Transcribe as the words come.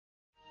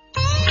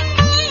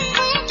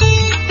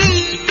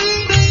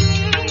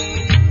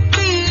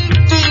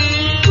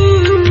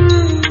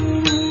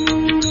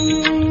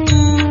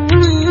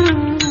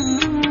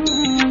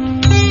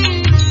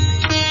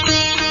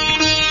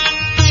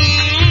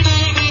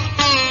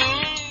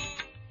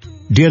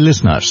Dear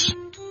listeners,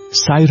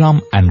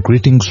 Sairam and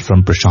greetings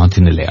from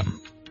Prashanthi Nilayam.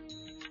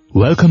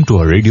 Welcome to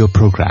our radio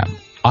program,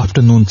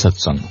 Afternoon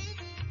Satsang.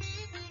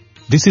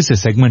 This is a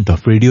segment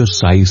of Radio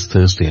Sai's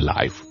Thursday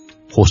Live,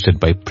 hosted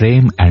by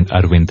Prem and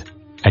Arvind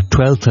at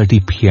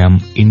 12:30 p.m.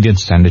 Indian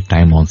Standard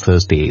Time on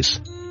Thursdays,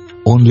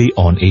 only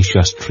on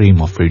Asia stream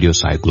of Radio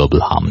Sai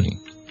Global Harmony.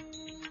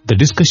 The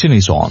discussion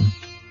is on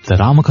the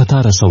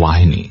Ramakatha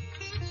Rasavahini,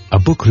 a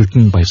book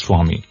written by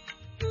Swami,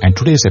 and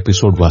today's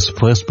episode was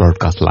first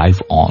broadcast live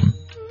on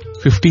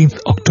 15th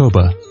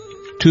October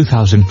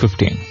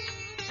 2015.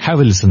 Have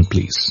a listen,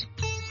 please.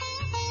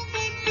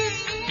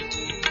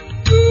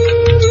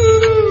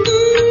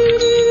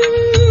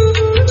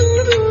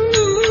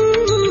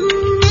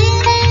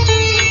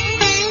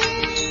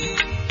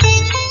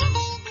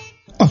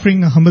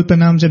 Offering a humble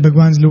pranams at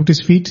Bhagwan's lotus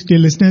feet, dear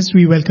listeners,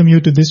 we welcome you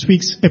to this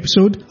week's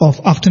episode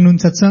of Afternoon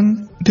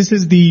Satsang. This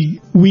is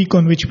the week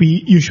on which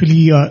we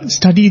usually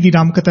study the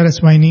Ramakatha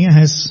Rasavahini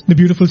as the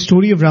beautiful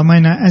story of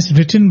Ramayana as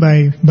written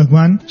by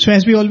Bhagwan. So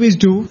as we always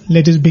do,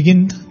 let us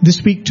begin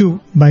this week too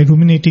by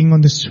ruminating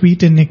on the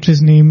sweet and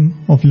nectarous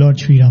name of Lord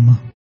Sri Rama.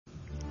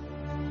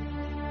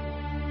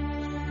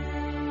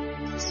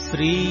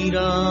 Sri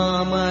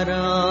Rama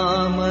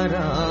Rama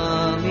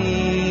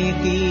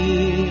Rameti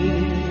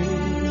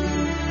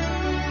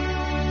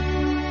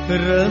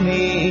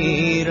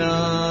Rame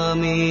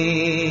Rame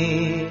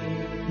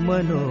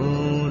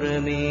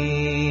Manorame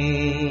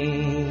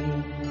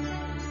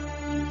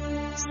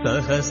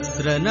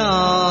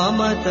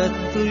Sahasranama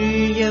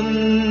Tatulyam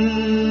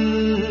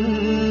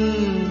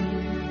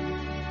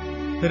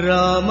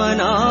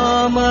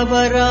Ramanama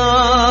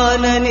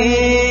Varanane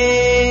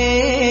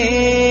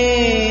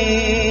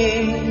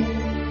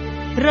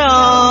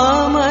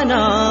Ramanama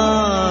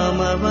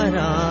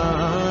Varanane.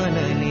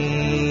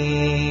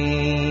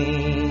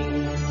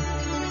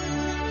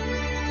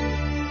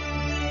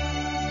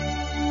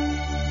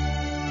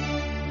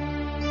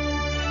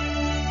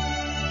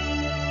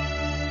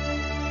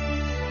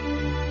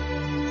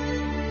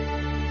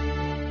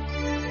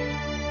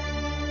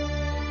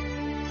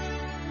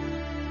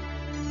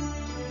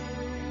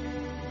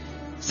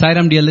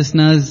 Sairam, dear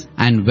listeners,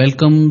 and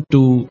welcome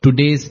to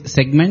today's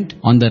segment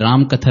on the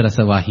Ramakatha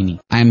Rasavahini.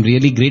 I am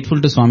really grateful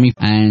to Swami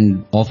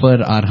and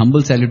offer our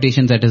humble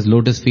salutations at his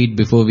lotus feet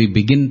before we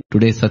begin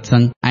today's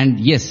satsang. And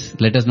yes,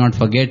 let us not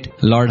forget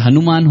Lord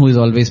Hanuman, who is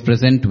always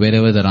present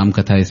wherever the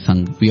Ramakatha is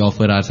sung. We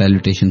offer our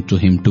salutations to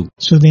him too.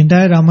 So the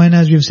entire Ramayana,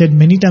 as we've said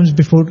many times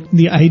before,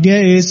 the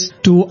idea is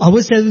to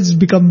ourselves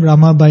become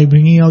Rama by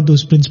bringing out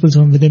those principles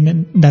from within,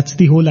 and that's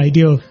the whole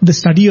idea of the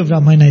study of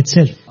Ramayana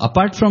itself.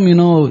 Apart from,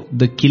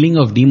 the killing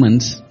of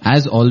demons,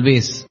 as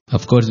always,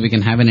 of course we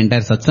can have an entire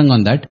satsang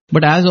on that,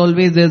 but as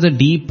always there's a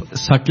deep,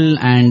 subtle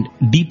and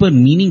deeper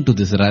meaning to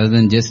this rather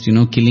than just,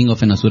 killing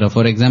of an asura.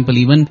 For example,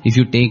 even if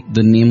you take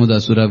the name of the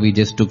asura we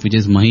just took, which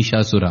is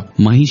Mahishasura.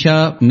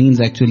 Mahisha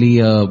means actually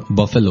a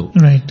buffalo.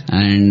 Right.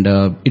 And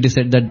it is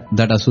said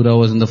that asura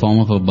was in the form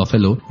of a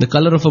buffalo. The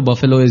color of a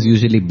buffalo is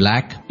usually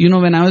black.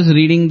 When I was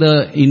reading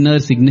the inner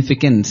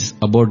significance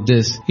about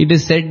this, it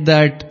is said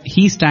that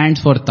he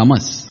stands for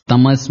tamas.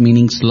 Tamas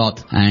meaning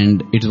sloth,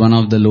 and it's one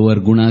of the lower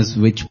gunas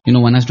which,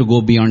 one has to go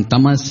beyond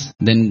tamas,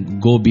 then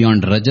go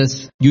beyond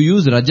rajas. You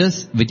use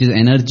rajas, which is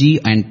energy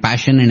and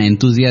passion and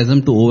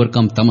enthusiasm, to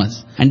overcome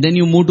tamas. And then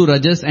you move to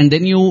rajas, and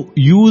then you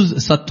use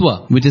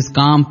sattva, which is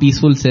calm,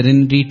 peaceful,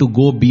 serenity, to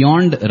go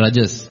beyond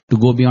rajas, to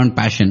go beyond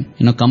passion.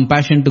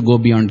 Compassion to go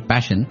beyond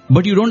passion.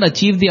 But you don't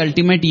achieve the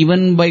ultimate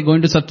even by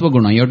going to sattva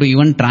guna. You have to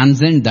even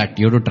transcend that.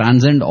 You have to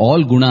transcend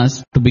all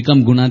gunas to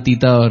become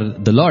gunatita or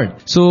the Lord.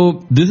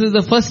 So this is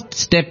the first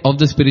step of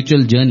the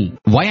spiritual journey.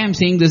 Why I'm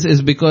saying this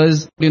is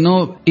because,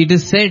 it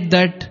is said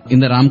that in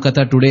the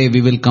Ramakatha today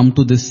we will come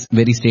to this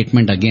very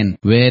statement again,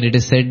 where it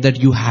is said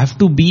that you have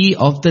to be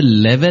of the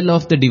level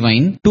of the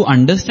divine to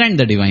understand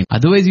the divine.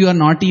 Otherwise you are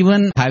not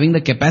even having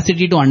the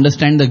capacity to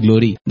understand the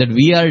glory. That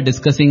we are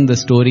discussing the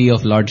story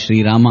of Lord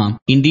Sri Rama.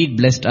 Indeed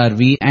blessed are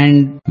we,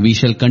 and we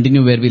shall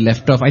continue where we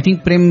left off. I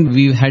think, Prem,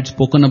 we had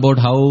spoken about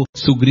how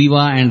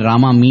Sugriva and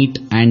Rama meet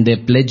and they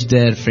pledge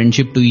their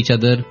friendship to each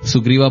other.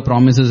 Sugriva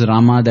promises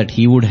Rama that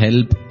he would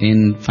help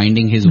in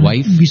finding his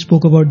wife. We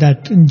spoke about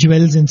that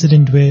jewels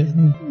incident where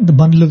the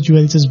bundle of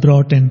jewels is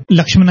brought and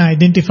Lakshmana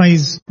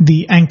identifies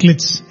the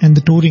anklets and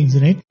the toe rings,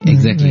 right?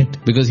 Exactly. Right.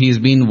 Because he has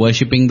been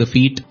worshipping the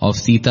feet of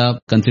Sita,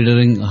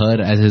 considering her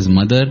as his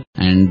mother,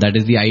 and that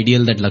is the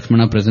ideal that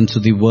Lakshmana presents to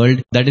the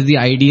world. That is the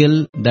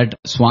ideal that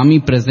Swami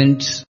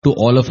presents to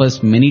all of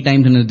us many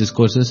times in his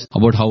discourses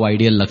about how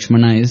ideal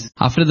Lakshmana is.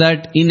 After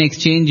that, in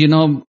exchange,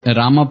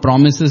 Rama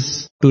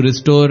promises to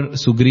restore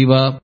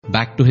Sugriva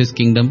back to his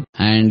kingdom,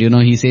 and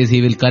he says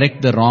he will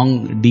correct the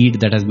wrong deed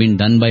that has been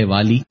done by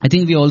Vali. I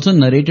think we also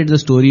narrated the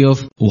story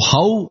of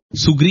how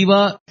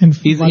Sugriva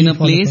is in a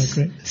place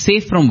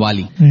safe from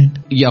Vali. Right.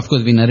 Yeah, of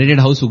course we narrated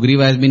how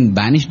Sugriva has been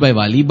banished by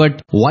Vali,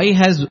 but why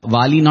has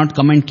Vali not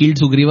come and killed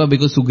Sugriva?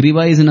 Because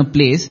Sugriva is in a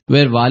place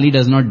where Vali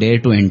does not dare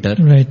to enter.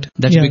 Right.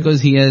 That's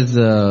because he has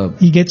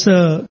he gets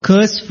a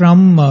curse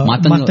from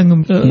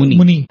Matanga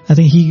Muni. I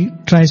think he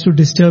tries to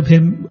disturb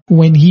him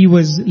when he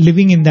was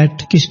living in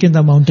that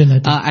Kishkinda mountain, I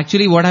think.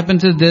 Actually, what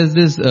happens is there's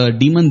this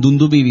demon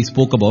Dundubi we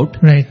spoke about.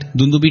 Right.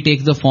 Dundubi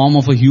takes the form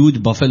of a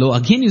huge buffalo.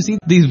 Again, you see,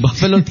 this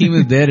buffalo theme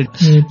is there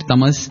at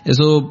Tamas.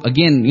 So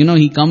again,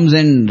 he comes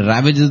and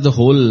ravages the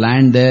whole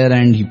land there,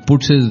 and he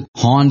puts his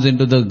horns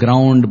into the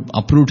ground,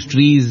 uproots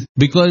trees,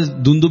 because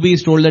Dundubi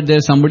is told that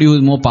there's somebody who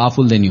is more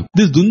powerful than you.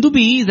 This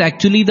Dundubi is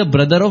actually the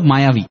brother of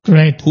Mayavi.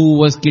 Right. Who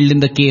was killed in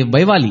the cave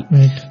by Vali.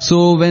 Right.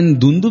 So when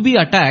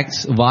Dundubi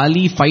attacks,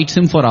 Vali fights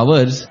him for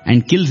hours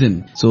and kills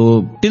him.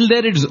 So till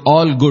there it's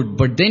all good.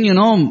 But then,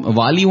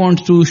 Vali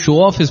wants to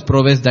show off his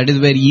prowess. That is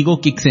where ego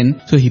kicks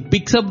in. So he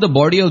picks up the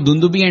body of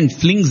Dundubi and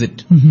flings it.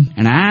 Mm-hmm.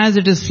 And as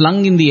it is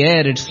flung in the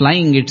air, it's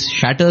flying, it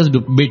shatters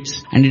to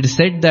bits. And it is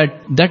said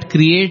that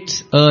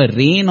creates a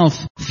rain of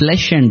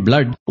flesh and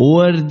blood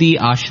over the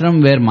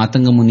ashram where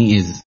Matanga Muni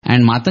is.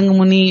 And Matanga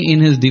Muni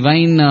in his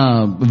divine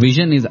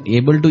vision is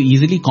able to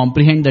easily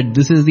comprehend that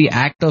this is the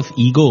act of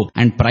ego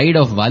and pride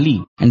of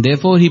Vali. And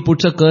therefore he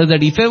puts a curse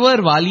that if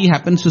ever Vali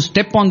happens to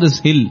step on this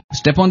hill,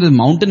 step on this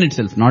mountain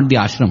itself, not the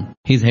ashram,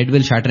 his head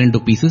will shatter into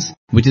pieces,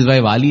 which is why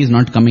Vali is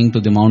not coming to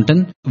the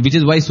mountain, which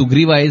is why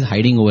Sugriva is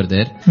hiding over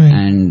there. Right.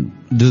 And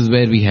this is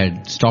where we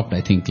had stopped,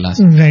 I think,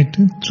 last. Right.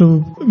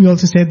 So we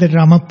also said that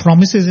Rama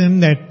promises him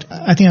that,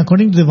 I think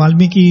according to the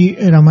Valmiki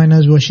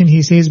Ramayana's version,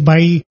 he says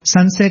by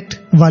sunset,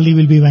 Vali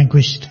will be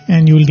vanquished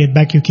and you will get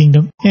back your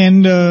kingdom.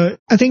 And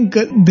I think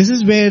this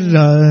is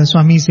where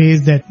Swami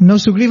says that now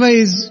Sugriva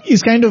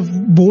is kind of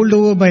bowled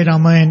over by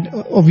Rama and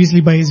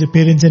obviously by his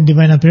appearance and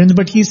divine appearance,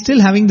 but he's still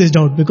having this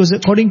doubt because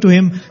according to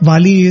him,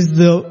 Vali is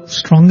the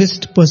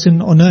strongest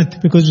person on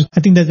earth, because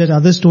I think there's that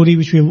other story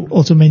which we have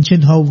also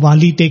mentioned, how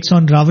Vali takes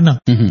on Ravana.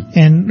 Mm-hmm.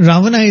 And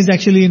Ravana is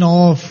actually in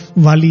awe of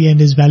Vali and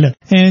his valor.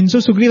 And so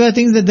Sugriva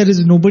thinks that there is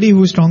nobody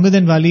who is stronger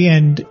than Vali,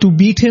 and to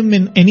beat him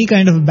in any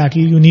kind of a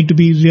battle, you need to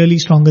be really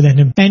stronger than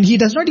him. And he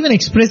does not even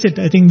express it.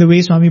 I think the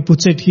way Swami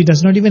puts it, he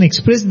does not even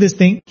express this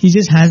thing. He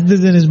just has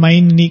this in his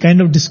mind and he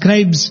kind of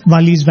describes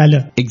Vali's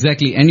valor.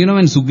 Exactly. And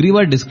when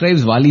Sugriva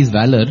describes Vali's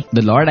valor,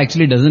 the Lord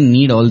actually doesn't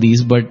need all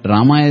these, but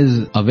Rama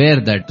is aware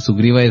that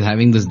Sugriva is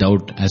having this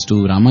doubt as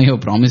to, Rama, you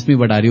have promised me,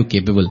 but are you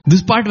capable?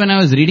 This part when I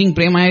was reading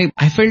Prem,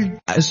 I felt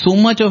so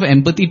much of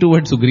empathy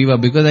towards Sugriva,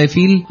 because I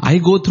feel I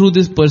go through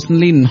this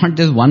personally, not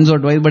just once or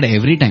twice, but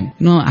every time.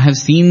 I have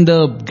seen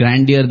the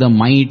grandeur, the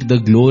might, the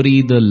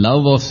glory, the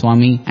love of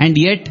Swami, and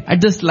yet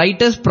at the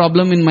slightest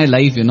problem in my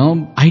life,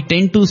 I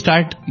tend to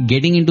start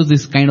getting into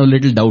this kind of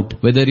little doubt,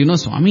 whether,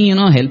 Swami,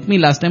 helped me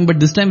last time, but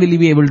this time will he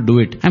be able to do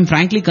it? I'm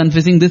frankly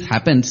confessing this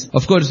happens.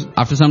 Of course,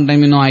 after some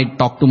time, I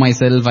talk to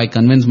myself, I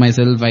convince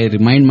myself, I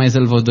remind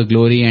myself of the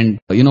glory and,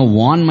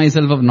 warn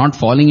myself of not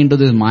falling into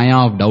this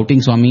maya of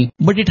doubting Swami.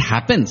 But it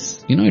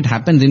happens, it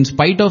happens in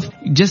spite of,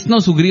 just now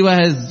Sugriva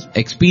has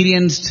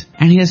experienced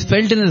and he has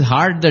felt in his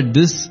heart that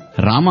this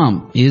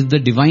Rama is the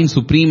divine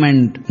supreme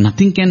and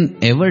nothing can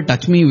ever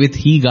touch me with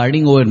he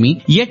guarding over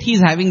me. Yet he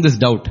is having this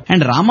doubt.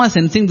 And Rama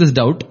sensing this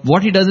doubt,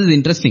 what he does is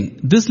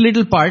interesting. This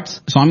little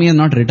parts, Swami has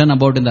not written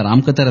about in the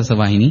Ramkatha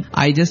Rasavahini.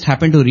 I just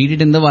happened to read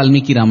it in the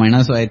Valmiki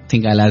Ramayana, so I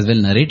think I'll as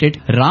well narrate it.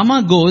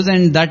 Rama goes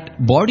and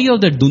that body of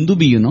that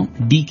Dundubi,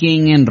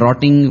 decaying and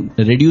rotting,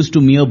 reduced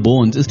to mere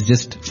bones, is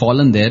just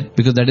fallen there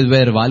because that is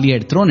where Vali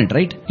had thrown it,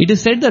 right? It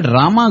is said that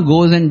Rama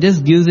goes and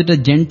just gives it a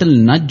gentle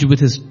nudge with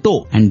his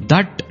toe, and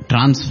that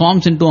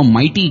transforms into a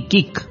mighty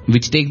kick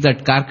which takes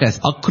that carcass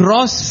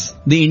across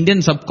the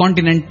Indian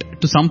subcontinent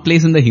to some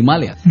place in the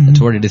Himalayas. Mm-hmm.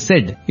 That's what it is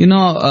said.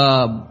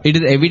 It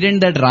is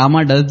evident that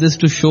Rama does this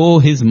to show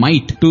his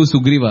might to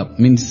Sugriva.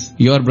 Means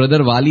your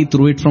brother Vali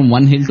threw it from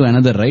one hill to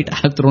another, right? I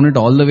have thrown it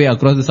all the way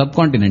across the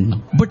subcontinent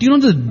now. But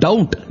the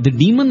doubt, the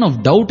demon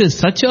of doubt is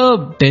such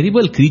a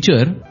terrible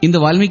creature. In the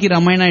Valmiki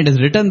Ramayana it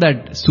is written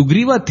that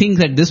Sugriva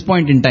thinks at this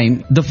point in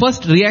time, the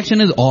first reaction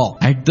is awe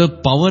at the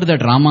power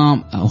that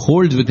Rama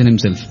holds within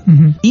himself.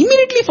 Mm-hmm.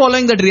 Immediately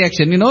following that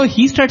reaction,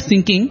 he starts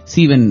thinking,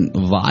 see, when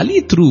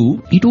Vali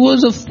threw, it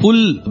was a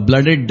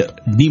full-blooded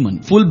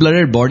demon,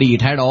 full-blooded body.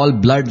 It had all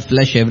blood,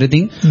 flesh,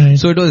 everything. Right.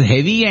 So it was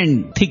heavy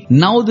and thick.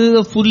 Now there is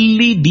a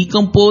fully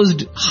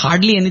decomposed,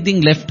 hardly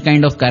anything left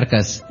kind of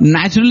carcass.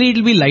 Naturally it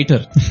will be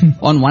lighter.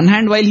 On one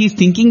hand, while he's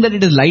thinking that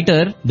it is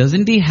lighter,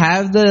 doesn't he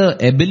have the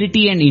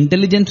ability and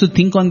intelligence to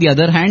think on the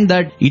other hand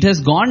that it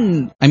has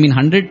gone,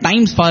 100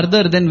 times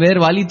farther than where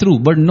Vali threw?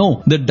 But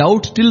no, the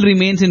doubt still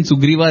remains in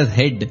Sugriva's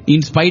head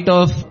in spite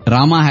of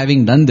Rama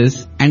having done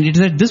this. And it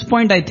is at this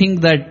point I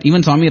think that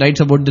even Swami writes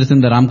about this in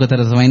the Ramkatha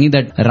Rasavahini,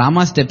 that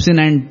Rama steps in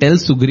and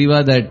tells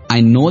Sugriva that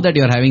I know that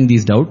you are having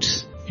these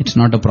doubts. It's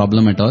not a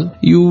problem at all.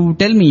 You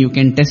tell me, you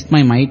can test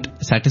my might,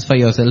 satisfy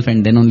yourself,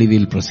 and then only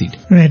we'll proceed.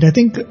 Right. I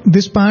think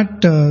this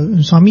part,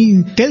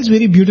 Swami tells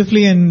very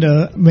beautifully, and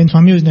when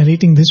Swami was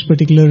narrating this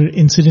particular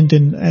incident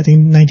in, I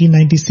think,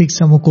 1996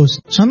 Samakos,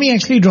 Swami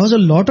actually draws a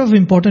lot of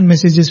important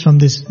messages from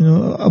this,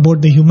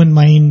 about the human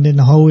mind and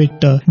how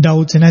it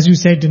doubts. And as you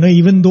said,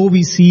 even though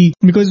we see,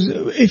 because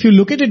if you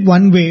look at it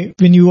one way,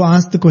 when you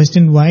ask the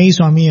question why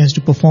Swami has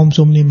to perform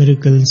so many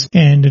miracles,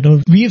 and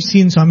we have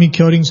seen Swami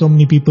curing so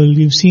many people,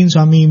 we've seen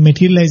Swami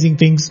materializing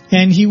things,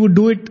 and he would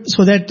do it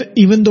so that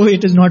even though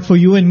it is not for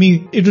you and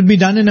me, it would be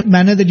done in a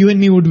manner that you and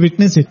me would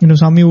witness it.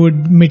 Swami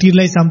would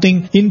materialize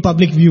something in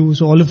public view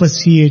so all of us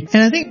see it.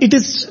 And I think it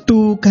is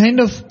to kind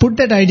of put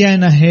that idea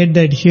in our head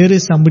that here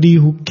is somebody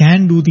who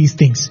can do these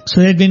things,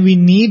 so that when we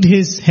need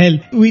his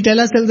help, we tell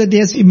ourselves that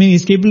yes,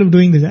 he's capable of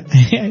doing this.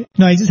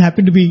 I just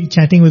happened to be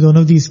chatting with one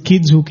of these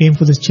kids who came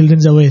for this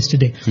children's hour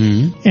yesterday.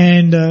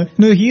 And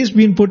he has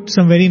been put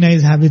some very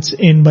nice habits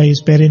in by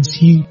his parents.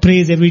 He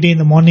prays every day in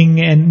the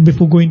morning, and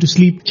before going to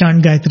sleep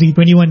chant Gayatri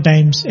 21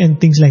 times and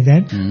things like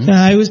that.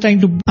 I was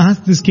trying to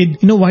ask this kid,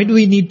 why do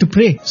we need to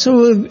pray? So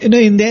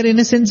in their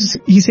innocence,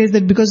 he says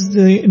that because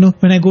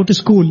when I go to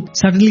school,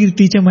 suddenly the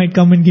teacher might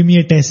come and give me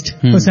a test,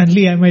 or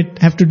suddenly I might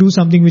have to do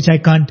something which I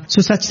can't.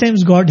 So such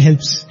times God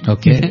helps.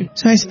 Okay.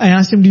 So I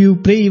asked him, do you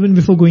pray even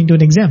before going to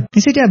an exam?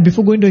 He said, yeah,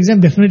 before going to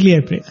exam, definitely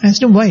I pray. I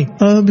asked him why?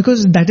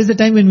 Because that is the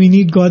time when we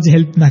need God's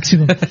help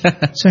maximum.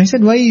 So I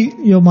said, why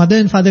your mother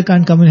and father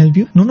can't come and help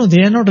you? No,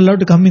 they are not allowed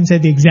to come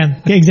inside the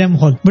exam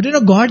hall. But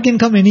God can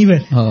come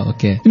anywhere. Oh,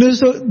 okay.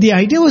 So the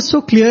idea was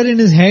so clear in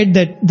his head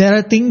that there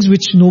are things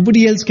which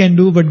nobody else can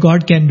do, but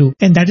God can do.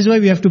 And that is why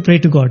we have to pray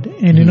to God.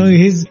 And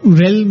his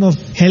realm of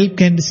help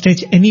can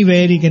stretch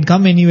anywhere. He can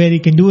come anywhere. He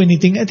can do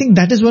anything. I think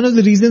that is one of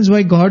the reasons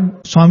why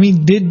Swami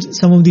did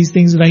some of these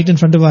things right in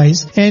front of our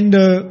eyes. And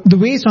the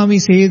way Swami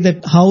says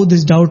that how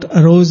this doubt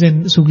arose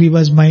in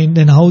Sugriva's mind,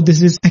 and how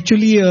this is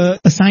actually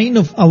a sign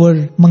of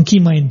our monkey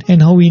mind,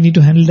 and how we need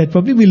to handle that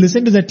properly. We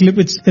listen to that clip.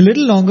 It's a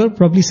little longer,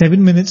 probably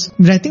 7 minutes.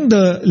 But I think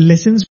the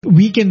lessons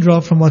we can draw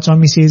from what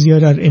Swami says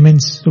here are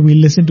immense. So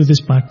we'll listen to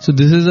this part. So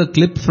this is a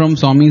clip from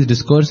Swami's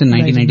discourse in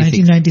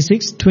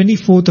 1996.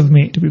 24th of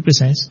May to be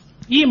precise.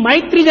 ఈ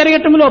మైత్రి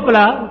జరగటం లోపల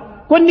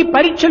కొన్ని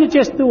పరీక్షలు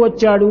చేస్తూ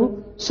వచ్చాడు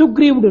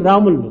సుగ్రీవుడు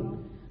రాములను.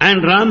 And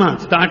Rama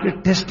started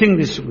testing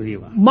this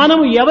Sugriva. మనం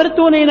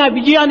ఎవరితోనైనా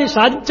విజయాన్ని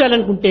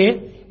సాధించాలనుకుంటే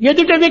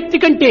ఎదుట వ్యక్తి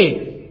కంటే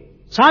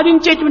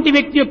సాధించేటువంటి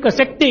వ్యక్తి యొక్క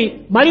శక్తి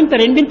మరింత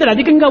రెండింతలు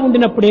అధికంగా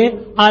ఉండినప్పుడే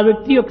ఆ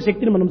వ్యక్తి యొక్క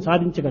శక్తిని మనం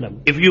సాధించగలం.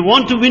 If you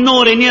want to win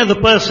over any other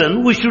person,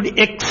 we should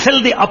excel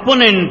the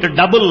opponent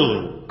double.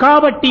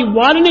 కాబట్టి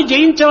వారిని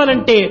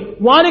జయించాలంటే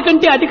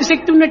వారికంటే అధిక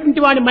శక్తి ఉన్నటువంటి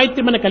వారి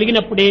మైత్రి మనకు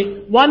కలిగినప్పుడే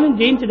వారిని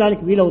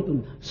జయించడానికి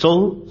వీలవుతుంది. So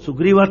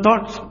Sugriva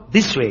thought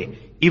this way.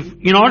 If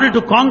in order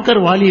to conquer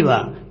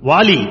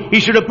Wali, he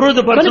should approach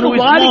the person who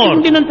is వారికి more.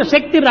 ఉండినంత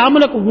శక్తి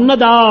రాములకు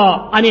ఉన్నదా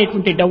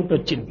అనేటువంటి డౌట్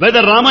వచ్చింది.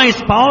 Whether Rama is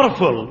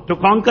powerful to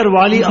conquer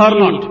Wali or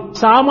not.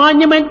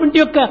 సామాన్యమైనటువంటి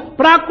యొక్క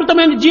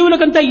ప్రాకృతమైన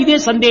జీవులకంతా ఇదే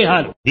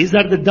సందేహాలు. These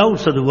are the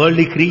doubts of the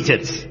worldly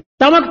creatures.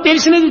 తమకు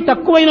తెలిసినది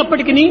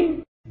తక్కువైనప్పటికీ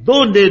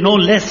Though they know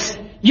less,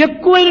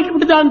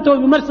 ఎక్కువైనటువంటి దాంతో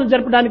విమర్శలు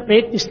జరపడానికి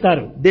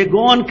ప్రయత్నిస్తారు. they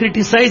go on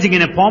criticizing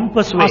in a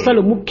pompous way.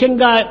 అసలు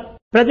ముఖ్యంగా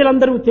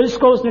ప్రజలందరూ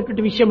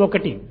తెలుసుకోవాల్సినటువంటి విషయం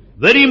ఒకటి,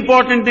 Very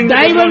important thing.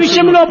 దైవ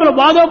విషయం లోపల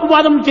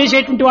వాదోపవాదం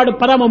చేసేటువంటి వాడు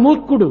పరమ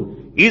మూర్ఖుడు.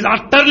 He is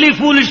utterly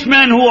foolish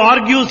man who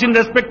argues in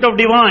respect of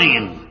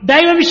divine.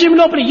 దైవ విషయం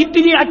లోపల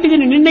ఇట్టిది అట్టిది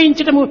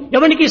నిర్ణయించటము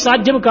ఎవరికి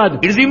సాధ్యము కాదు.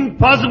 It is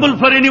impossible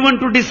for anyone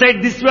to decide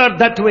this way or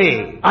that way.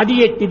 అది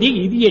ఎట్టిది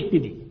ఇది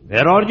ఎట్టిది.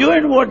 Where are you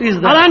and what is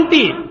that?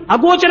 అలాంటి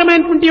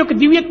అగోచరమైనటువంటి యొక్క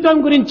దివ్యత్వం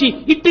గురించి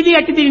ఇట్టిది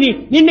అట్టిదిని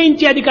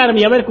నిర్ణయించే అధికారం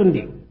ఎవరికి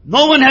ఉంది?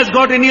 No one has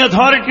got any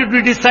authority to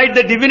decide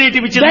the divinity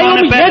which is దైవం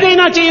not apparent.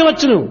 ఏదైనా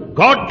చేయవచ్చును.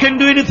 God can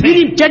do ఇది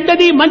anything.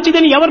 చెడ్డది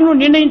మంచిదని ఎవరినూ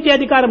నిర్ణయించే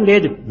అధికారం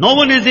లేదు. No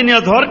one is in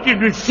authority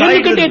to decide whether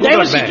ఎందుకంటే good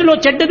దైవ or bad. సృష్టిలో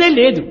చెడ్డదే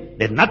లేదు.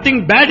 There's nothing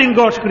bad in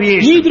God's ఈ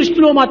creation.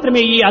 దృష్టిలో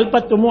మాత్రమే ఈ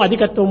అల్పత్వము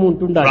అధికత్వము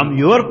ఉంటుండాలి. From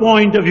your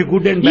point of view,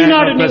 good and bad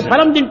Eenadu are నీవు present.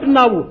 ఫలం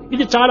తింటున్నావు,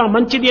 ఇది చాలా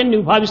మంచిది అని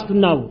నువ్వు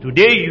భావిస్తున్నావు.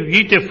 Today you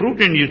eat a fruit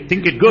and you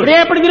think it good.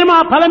 రేపటి దినం ఆ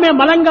ఫలమే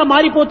మలంగా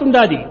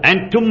మారిపోతుండాది. And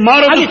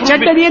tomorrow అది the fruit,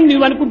 చెడ్డది అని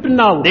నువ్వు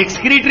అనుకుంటున్నావు. the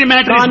excretory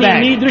matter is కానీ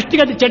నీ bad.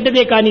 దృష్టికి అది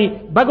చెడ్డదే, కానీ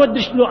భగవద్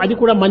దృష్టిలో అది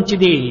కూడా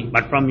మంచిది.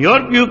 But from your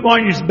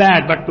viewpoint it's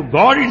bad, but to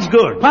God it's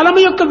good.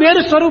 ఫలము యొక్క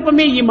వేరు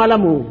స్వరూపమే ఈ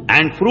మలము.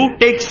 And fruit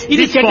takes ఇది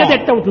this form.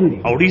 చెడ్డదెట్టవుతుంది.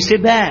 How do you say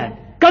bad?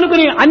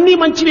 కనుకని అన్ని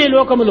మంచివే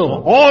లోకములో.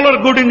 All are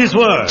good in this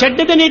world.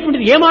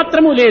 చెడ్డదనేటువంటిది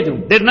ఏమాత్రము లేదు.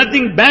 There's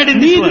nothing bad in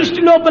నీ this world.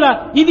 దృష్టి లోపల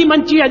ఇది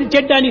మంచి అది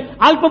చెడ్డ అని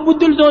అల్ప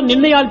బుద్ధులతో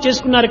నిర్ణయాలు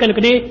చేసుకున్నారు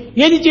కనుకనే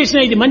ఏది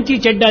చేసినా ఇది మంచి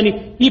చెడ్డ అని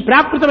ఈ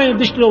ప్రాకృతమైన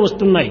దృష్టిలో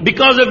వస్తున్నాయి.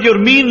 Because of your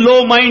mean low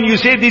mind, you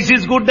say this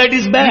is good, that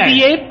is bad. ఇది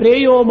ఏ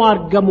ప్రేయో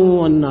మార్గము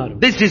అన్నారు.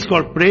 This is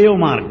called Preyo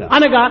Marga.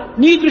 అనగా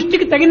నీ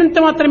దృష్టికి తగినంత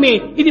మాత్రమే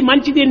ఇది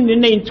మంచిది అని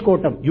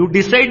నిర్ణయించుకోవటం. You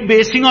decide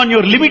basing on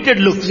your limited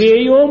looks.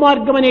 శ్రేయో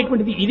మార్గం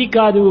అనేటువంటిది ఇది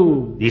కాదు.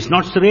 This is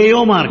not Sreyo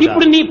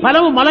ఇప్పుడు Marga. నీ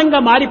ఫలము మలంగా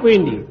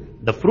మారిపోయింది.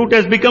 The fruit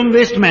has become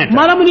waste matter.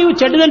 మలము నీవు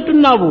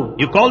చెడ్డదంటున్నావు.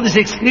 You call this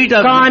excreta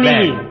కానీ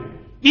bad.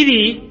 ఇది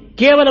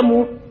కేవలము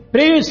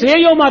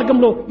శ్రేయో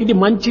మార్గంలో ఇది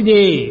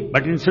మంచిదే.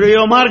 But in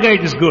Sreyo Marga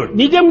it is good.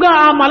 నిజంగా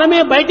ఆ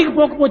మలమే బయటికి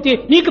పోకపోతే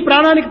నీకు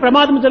ప్రాణానికి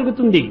ప్రమాదం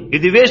జరుగుతుంది.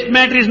 If the waste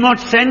matter is not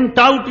sent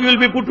out, you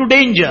will be put to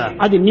danger.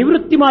 అది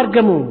నివృత్తి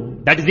మార్గము.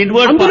 That is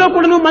inward అందులో path.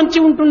 కూడా మంచి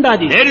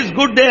ఉంటుండాది. There is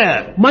good there.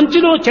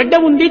 మంచిలో చెడ్డ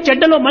ఉంది,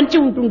 చెడ్డలో మంచి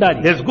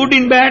ఉంటుండాది. There's good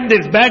in bad,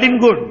 there's bad in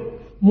good.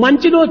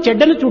 మంచిలో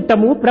చెడ్డను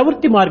చూడటము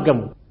ప్రవృత్తి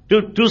మార్గము.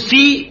 To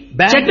see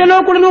bad, చెడ్డలో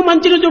కూడాను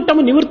మంచిని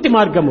చూడటము నివృత్తి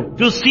మార్గము.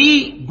 to see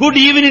good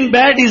even in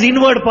bad is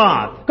inward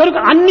path. కనుక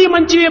అన్ని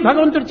మంచివే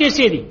భగవంతుడు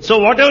చేసేది. So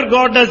whatever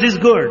God does is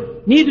good.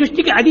 నీ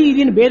దృష్టికి అది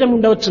ఇది భేదం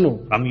ఉండవచ్చును.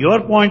 From your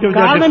point of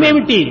view, కారణం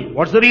ఏమిటి?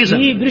 what's the reason?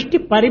 నీ దృష్టి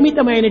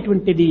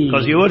పరిమితమైనటువంటిది.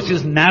 Because yours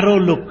is narrow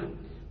look.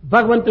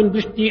 భగవంతుని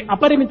దృష్టి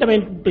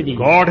అపరిమితమైనటువంటిది.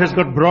 God has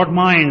got broad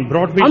mind,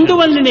 broad vision.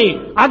 అందువల్లనే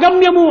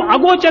అగమ్యము,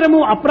 అగోచరము,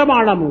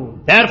 అప్రమాణము.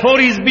 Therefore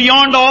he is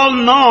beyond all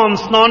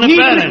norms, నీ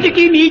non-apparent.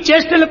 దృష్టికి, నీ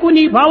చేష్టలకు,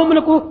 నీ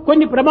భావములకు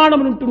కొన్ని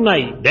ప్రమాణములు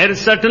ఉంటున్నాయి. There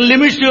is certain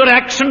limits to your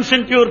actions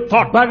and to your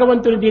thought.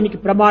 భగవంతుడు దీనికి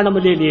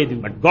ప్రమాణములే లేదు.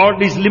 But God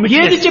is ఏది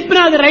limitless.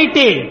 చెప్పినా అది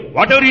రైటే,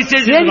 Whatever he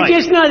says is ఏది right.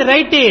 చేసినా అది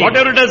రైటే.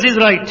 Whatever he does is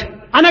right.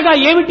 అనగా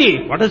ఏమిటి?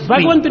 What does it mean?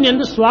 భగవంతుని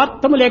యందు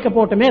స్వార్థము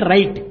లేకపోవటమే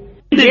రైట్.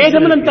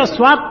 భేదములంతా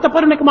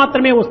స్వార్థపరునికి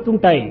మాత్రమే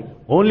వస్తుంటాయి.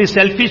 Only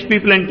selfish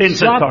people entertain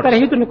such thoughts.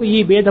 స్వార్థరహితునికి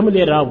ఈ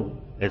భేదములే రావు.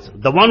 Yes.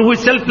 The one who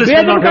is selfless will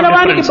భేదం not have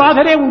కలవానికి difference.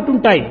 బాధలే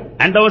ఉంటుంటాయి.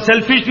 And our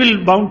selfish will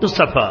bound to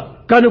suffer.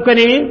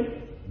 కనుకనే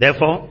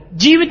Therefore,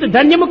 జీవిత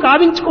ధన్యము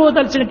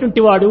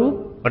కావించుకోవదలసినటువంటి వాడు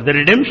for the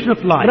redemption of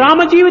life, Rama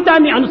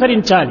జీవితాన్ని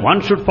అనుసరించాలి.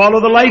 one should follow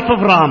the life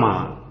of Rama.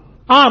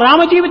 ఆ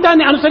రామ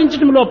జీవితాన్ని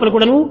అనుసరించడం లోపల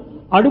కూడాను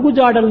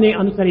అడుగుజాడల్ని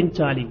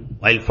అనుసరించాలి.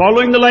 While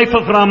following the life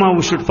of Rama,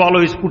 we should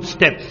follow his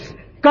footsteps.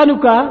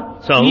 కనుక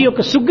So, ఈ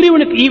యొక్క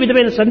సుగ్రీవునికి ఈ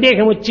విధమైన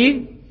సందేహం వచ్చి,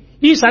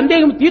 ఈ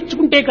సందేహం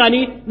తీర్చుకుంటే కానీ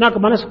నాకు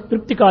మనసు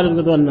తృప్తి కాదు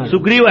అన్నాడు.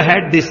 Sugriva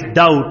had this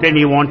doubt and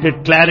he wanted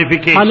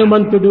clarification.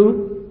 హనుమంతుడు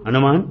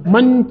Hanuman,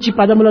 మంచి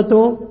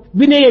పదములతో,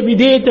 వినయ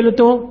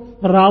విధేయతలతో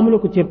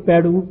రాములకు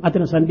చెప్పాడు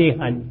అతని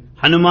సందేహాన్ని.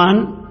 Hanuman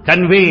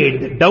conveyed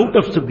the doubt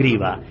of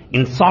Sugriva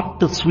in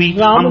soft, sweet,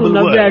 రాముడు humble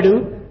నవ్వాడు.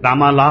 words.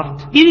 Rama laughed.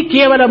 ఇది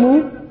కేవలము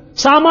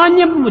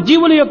సామాన్య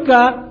జీవుల యొక్క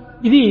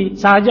ఇది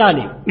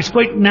సహజాలి. It's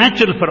quite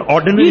natural for ఈ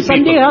ordinary people.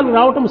 సందేహాలు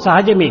రావటం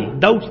సహజమే.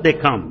 Doubts they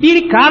come.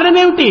 దీనికి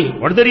కారణమేమిటి?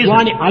 What is the reason?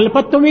 వాని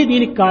అల్పత్వమే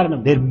దీనికి కారణం.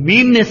 Their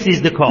meanness is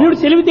the వీడు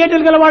cause.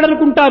 తెలివితేటలు గలవాడు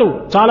అనుకుంటారు,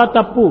 చాలా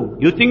తప్పు.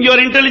 You think you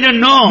are intelligent?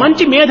 No.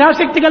 మంచి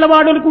మేధాశక్తి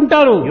గలవాడు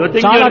అనుకుంటారు, You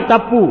think చాలా you're-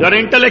 తప్పు. you're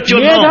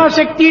intellectual? No.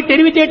 మేధాశక్తి,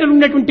 తెలివితేటలు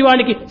ఉన్నటువంటి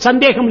వానికి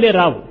సందేహంలే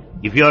రావు.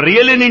 If you are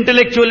really an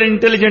intellectual and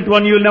intelligent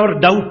one, you will never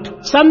doubt.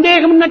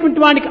 సందేహం ఉన్నటువంటి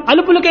వానికి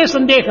అల్పులకే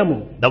సందేహము.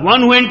 The one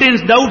who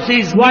entertains doubts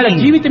is వాళ్ళ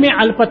mean. జీవితమే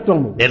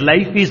అల్పత్వము. Their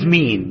life is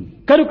mean.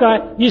 కనుక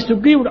ఈ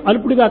సుగ్రీవుడు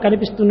అల్పుడుగా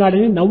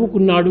కనిపిస్తున్నాడని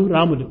నవ్వుకున్నాడు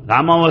రాముడు.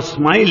 Rama was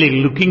smiling,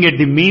 looking at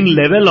the mean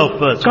level of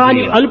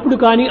కాని Sugriva. అల్పుడు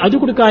కాని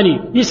అదుకుడు కాని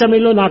ఈ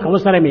సమయంలో నాకు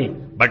అవసరమే.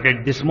 But at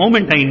this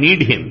moment I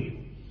need him.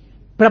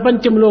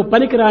 ప్రపంచంలో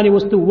పనికిరాని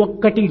వస్తువు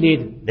ఒక్కటి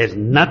లేదు. There's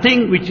nothing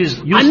which is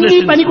అన్ని useless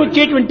in this పనికి world.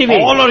 వచ్చేటువంటివి.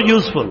 All are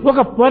useful. ఒక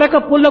పొరక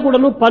పుల్ల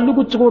కూడాను పళ్ళు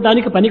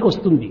గుచ్చుకోవడానికి పనికి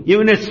వస్తుంది.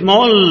 Even a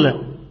small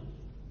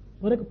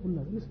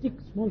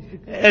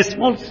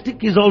small stick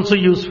is also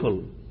useful.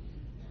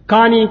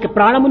 కానీ ఇంక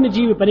ప్రాణమున్న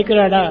జీవి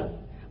పనికిరాడా?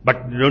 But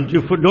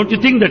don't you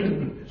think that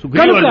Sugriva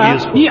కనుక will be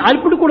ఈ useful?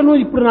 అల్పుడు కూడాను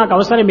ఇప్పుడు నాకు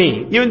అవసరమే.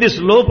 Even this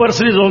low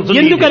person is also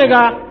needed.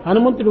 ఎందుకనగా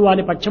హనుమంతుడు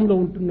వాని పక్షంలో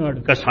ఉంటున్నాడు.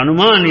 Because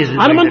Hanuman is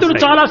హనుమంతుడు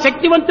right side. చాలా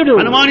శక్తివంతుడు.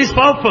 Hanuman is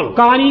powerful.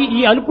 కానీ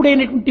ఈ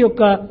అల్పుడైనటువంటి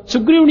యొక్క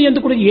సుగ్రీవుని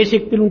ఎందుకు కూడా ఏ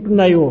శక్తులు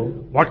ఉంటున్నాయో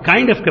What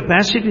kind of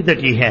capacity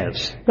that he has.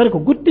 కనుక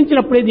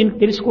గుర్తించినప్పుడే దీన్ని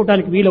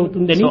తెలుసుకోవడానికి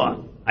వీలవుతుందని So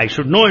I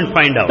should know and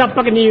find out.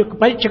 తప్పక నీ యొక్క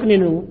పరీక్షకు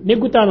నేను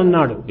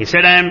నెగ్గుతానన్నాడు. He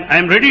said, I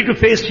am ready to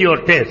face your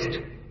test.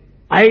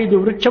 5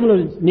 వృక్షములు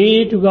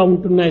నీటుగా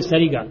ఉంటున్నాయి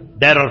సరిగా.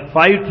 There are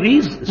 5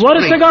 trees. straight.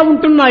 వరుసగా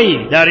ఉంటున్నాయి.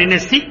 They are in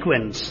a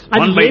sequence.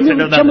 అది One by ఏమి side of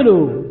the వృక్షములు?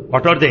 other.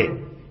 What are they?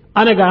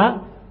 అనగా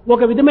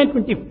ఒక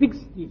విధమైనటువంటి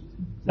ఫిక్స్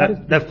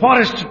The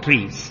forest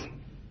trees.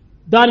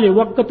 దానిని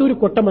ఒక్కతూరి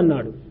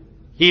కొట్టమన్నాడు.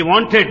 He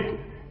wanted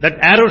that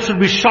arrow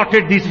should be shot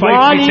at these 5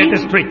 trees at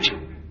a stretch.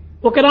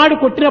 ఒకనాడు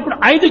కొట్టినప్పుడు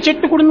 5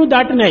 చెట్లు కూడా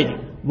దాటినాయి.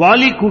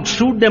 Wali could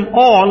shoot them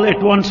all at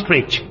one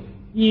stretch.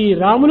 ఈ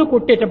రాములు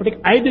కొట్టేటప్పటికి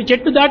 5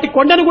 చెట్లు దాటి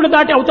కొండను కూడా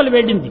దాటి అవతల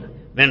వెళ్ళింది.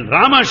 When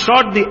Rama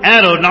shot the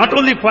arrow, not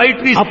only 5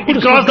 trees, అప్పుడు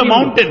it crossed the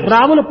mountain.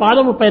 రాముల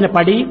పాదము పైన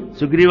పడి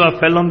Sugriva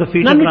fell on the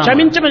feet of నన్ను Rama.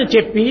 క్షమించమని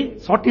చెప్పి,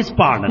 Sought his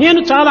pardon.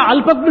 నేను చాలా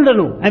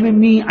అల్పజ్ఞుడను, I'm a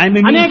mean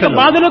అనేక fellow.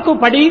 బాధలకు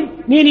పడి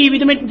నేను ఈ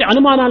విధమైన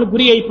అనుమానాలు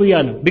గురి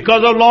అయిపోయాను.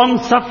 Because of long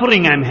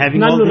suffering, I'm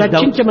having all నన్ను these doubts.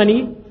 రక్షించమని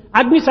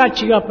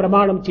అగ్నిసాక్షిగా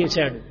ప్రమాణం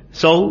చేశాడు.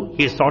 So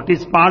he sought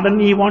his pardon.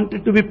 He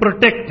wanted to be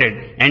protected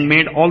and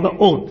made all the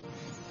oath.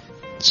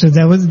 So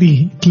that was the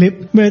clip.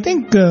 But I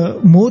think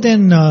more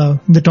than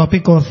the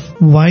topic of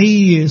why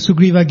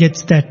Sugriva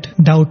gets that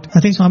doubt, I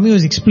think Swami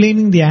was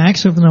explaining the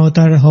acts of an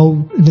avatar, how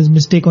it is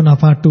mistake on our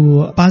part to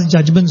pass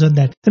judgments on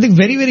that. I think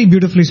very, very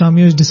beautifully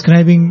Swami was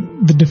describing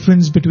the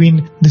difference between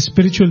the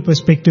spiritual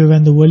perspective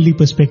and the worldly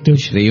perspective.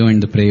 Shreyo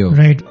and the Preyo.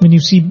 Right. When you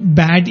see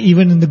bad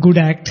even in the good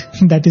act,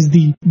 that is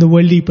the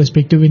worldly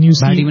perspective. When you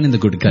see Bad even in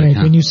the good, correct. right,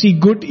 Huh? when you see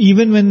good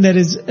even when there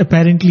is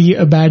apparently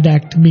a bad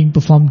act being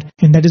performed,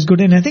 and that is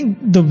good. And I think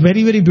the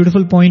very, very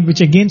beautiful point,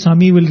 which again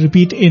Swami will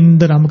repeat in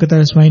the Ramakatha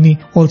Raswayani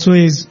also,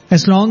 is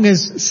as long as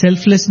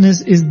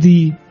selflessness is the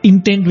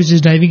intent which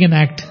is driving an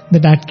act,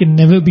 that can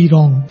never be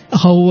wrong,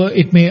 however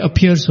it may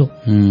appear so.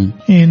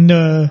 And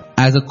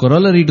as a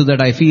corollary to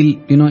that, I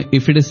feel,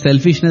 if it is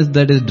selfishness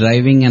that is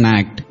driving an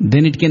act,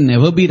 then it can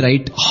never be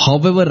right,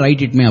 however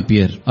right it may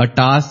appear. A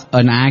task,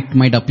 an act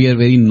might appear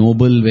very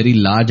noble, very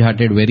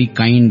large-hearted, very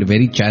kind,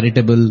 very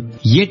charitable.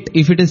 Yet,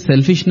 if it is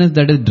selfishness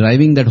that is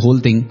driving that whole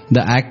thing,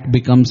 the act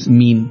becomes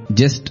mean.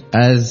 Just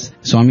as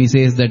Swami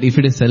says that if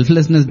it is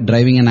selflessness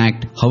driving an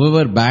act,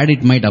 however bad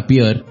it might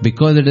appear,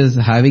 because it is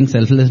having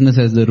selflessness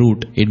as the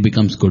root, it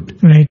becomes good.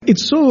 Right.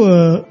 It's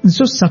so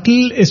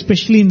subtle,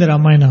 especially in the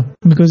Ramayana,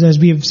 because as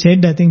we have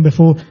said, I think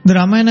before, the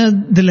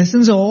Ramayana, the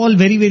lessons are all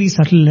very, very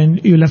subtle,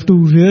 and you'll have to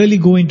really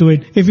go into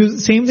it.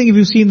 Same thing if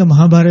you see in the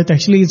Mahabharata,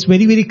 actually it's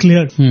very, very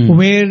clear,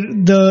 where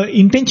the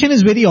intention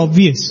is very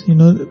obvious,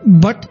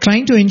 but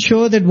trying to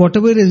ensure that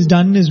whatever is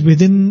done is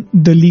within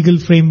the legal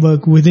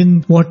framework,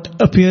 within what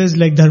appears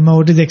like dharma,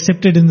 what is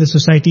accepted in the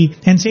society,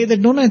 and say that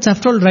no, it's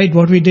after all right,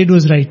 what we did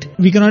was right.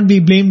 We cannot be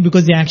blamed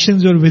because the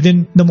actions were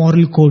within the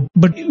moral code,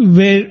 but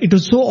where it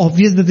was so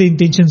obvious that the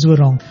intentions were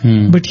wrong.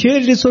 But here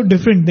it is so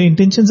different. The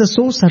intentions are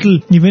so subtle,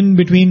 even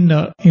between,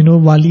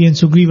 Vali and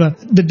Sugriva.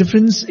 The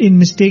difference in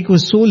mistake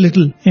was so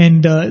little,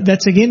 and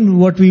that's again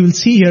what we will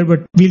see here, but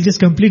we'll just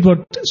complete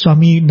what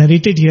Swami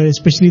narrated here,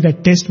 especially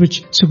that test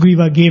which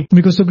Sugriva gave,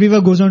 because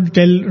Sugriva goes on to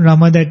tell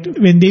Rama that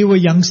when they were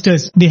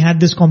youngsters, they had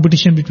this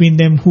competition between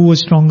them who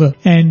was stronger,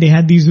 and they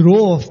had these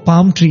row of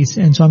palm trees,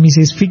 and Swami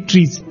says fig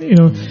trees,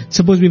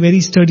 supposed to be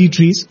very sturdy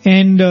trees,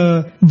 and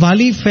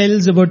Vali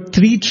fells about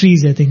 3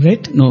 trees, I think,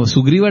 right? No,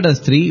 Sugriva does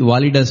 3,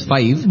 Vali does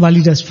 5.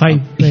 Vali does 5.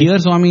 Right. Here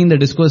Swami in the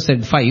discourse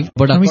said 5,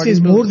 but Swami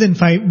says more than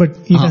 5, but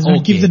he does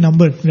not give the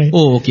number, right?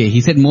 Oh, okay.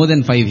 He said more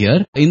than 5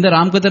 here. In the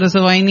Ramakatha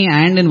Rasavahini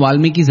and in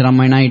Valmiki's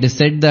Ramayana, it is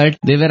said that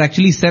there were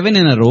actually 7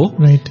 in a row.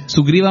 Right.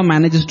 Sugriva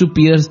manages to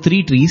pierce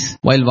 3 trees,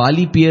 while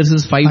Vali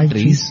pierces 5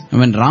 trees. And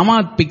when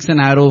Rama picks an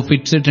arrow,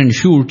 fits it and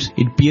shoots,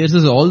 it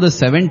pierces all the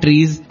 7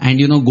 trees and,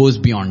 goes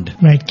beyond.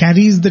 Right.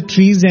 Carries the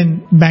trees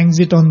and bangs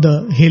it on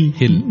the hill.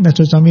 That's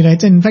what Swami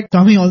writes. And in fact,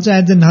 Swami also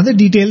adds another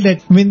detail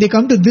that when they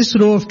come to this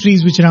row of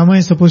trees which Rama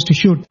is supposed to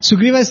shoot,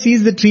 Sugriva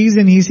sees the trees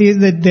and he says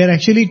that they're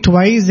actually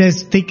twice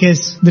as thick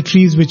as the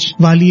trees which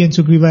Vali and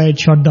Sugriva had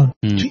shot down.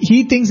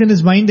 He thinks in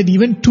his mind that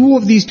even 2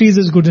 of these trees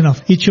is good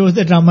enough. It shows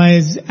that Rama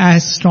is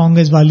as strong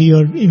as Vali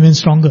or even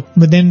stronger.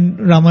 But then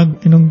Rama,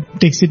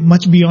 takes it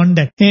much beyond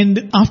that.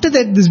 And after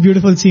that, this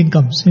beautiful scene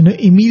comes.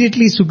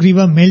 Immediately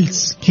Sugriva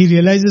melts. He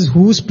realizes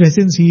whose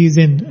presence he is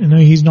in.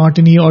 He's not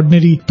any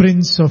ordinary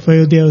prince of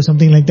Ayodhya or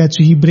something like that.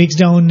 So he breaks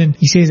down and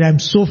he says, I'm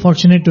so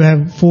fortunate to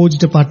have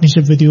forged a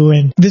partnership with you,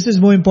 and this is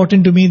more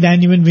important to me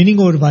than even winning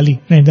over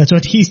Vali. Right? That's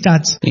what he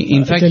starts.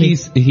 In fact,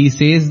 he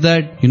says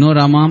that,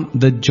 Rama,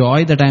 the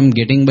joy that I'm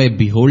getting by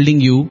beholding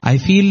you, I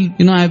feel,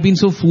 I've been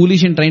so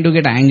foolish in trying to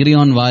get angry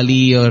on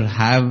Vali or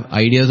have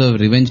ideas of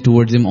revenge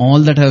towards him. All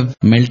that have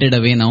melted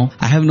away now.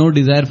 I have no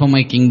desire for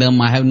my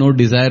kingdom. I have no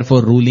desire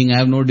for ruling. I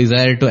have no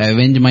desire to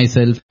avenge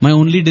myself. My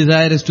only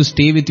desire is to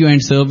stay with you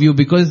and serve you,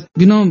 because,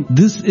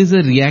 this is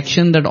a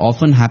reaction that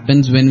often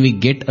happens when we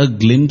get a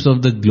glimpse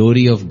of the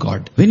glory of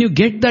God. When you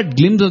get that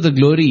glimpse of the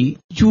glory,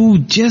 you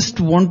just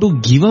want to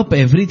give up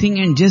everything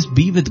and just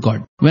be with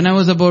God. When I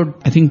was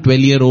about, I think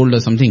 12-year-old or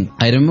something,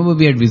 I remember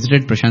we had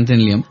visited Prashanthi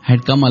Nilayam. I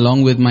had come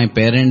along with my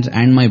parents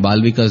and my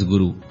Balvikas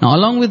Guru. Now,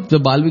 along with the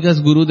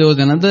Balvikas Guru, there was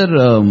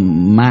another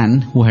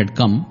man who had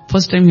come.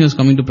 First time he was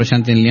coming to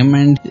Prashanthi Nilayam,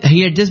 and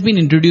he had just been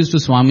introduced to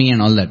Swami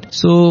and all that.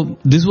 So,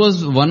 this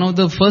was one of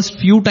the first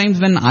few times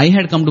when I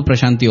had come to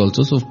Prashanthi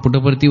also. So,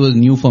 Puttaparthi was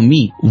new for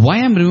me. Why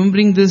I'm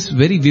remembering this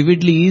very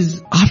vividly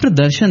is, after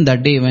darshan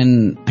that day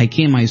when I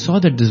came, I saw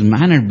that this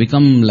man had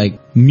become like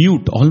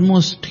mute,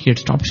 almost he had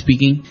stopped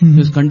speaking. He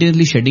was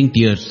continuously shedding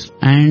tears,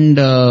 and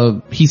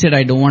he said,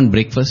 I don't want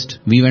breakfast.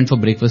 We went for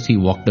breakfast, he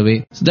walked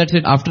away. So that's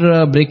it.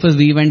 After breakfast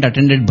we went,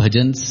 attended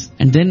bhajans,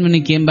 and then when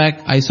he came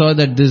back, I saw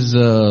that this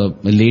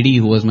lady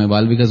who was my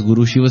Balvikas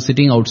Guru, she was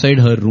sitting outside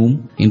her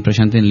room in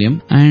Prashanthi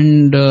Nilayam,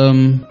 and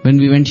when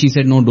we went, she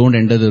said, no, don't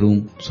enter the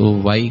room. So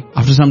why?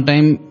 After some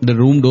time, the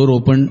room door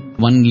opened,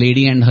 one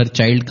lady and her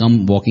child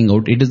come walking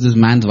out. It is this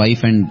man's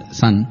wife and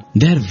son.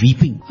 They are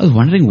weeping. I was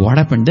wondering what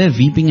happened. They are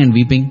weeping and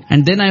weeping.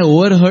 And then I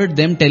overheard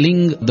them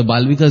telling the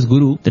Balvikas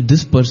Guru that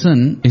this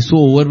person is so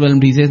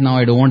overwhelmed. He says, now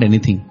I don't want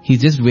anything.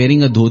 He's just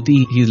wearing a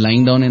dhoti. He's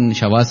lying down in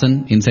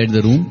Shavasana inside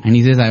the room. And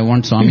he says, I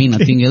want Swami,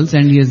 nothing else.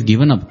 And he has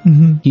given up.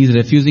 He's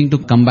refusing to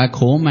come back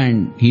home,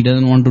 and he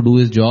doesn't want to do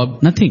his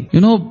job. Nothing.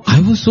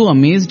 I was so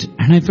amazed,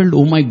 and I felt,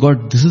 oh my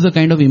God, this is the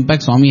kind of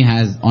impact Swami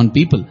has on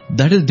people.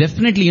 That is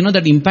definitely,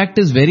 that impact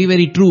is very,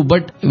 very true.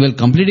 But,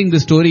 completing the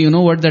story,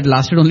 that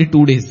lasted only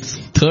 2 days.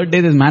 third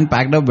day this man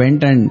packed up,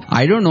 went, and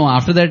I don't know,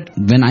 after that,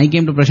 when I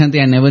came to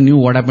Prashanti, I never knew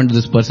what happened to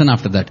this person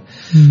after that.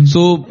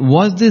 So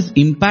was this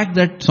impact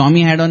that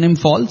Swami had on him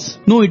false?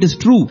 No, it is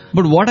true.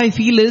 But what I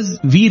feel is,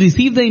 we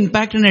receive the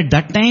impact and at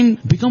that time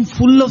become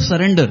full of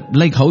surrender.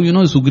 Like how,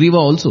 Sugriva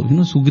also.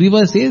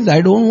 Sugriva says,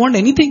 I don't want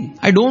anything.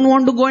 I don't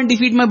want to go and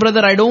defeat my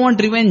brother. I don't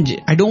want revenge.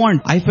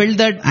 I felt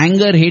that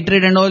anger,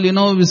 hatred and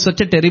all, is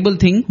such a terrible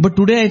thing. But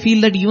today I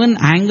feel that even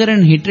anger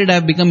and hatred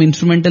have become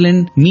instrumental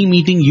in me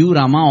meeting you,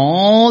 Rama.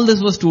 All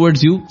this was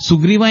towards you.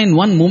 Sugriva in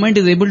one moment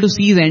is able to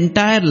see his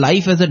entire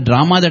life as a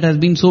drama that has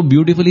been so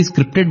beautifully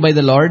scripted by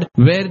the Lord,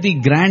 where the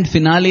grand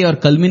finale or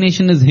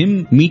culmination is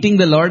him meeting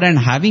the Lord, and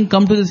having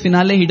come to this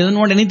finale, he doesn't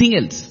want anything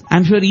else.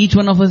 I'm sure each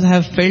one of us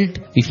have felt,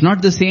 if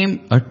not the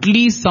same, at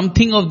least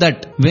something of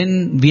that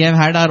when we have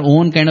had our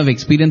own kind of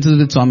experiences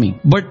with Swami.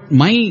 But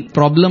my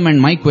problem and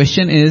my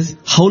question is,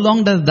 how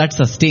long does that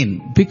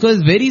sustain?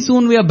 Because very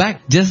soon we are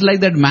back, just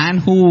like that man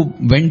who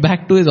went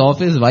back to his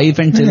office, wife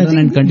and children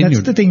and continued.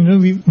 That's the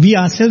thing, we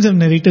ourselves have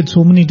narrated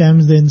so many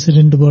times the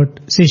incident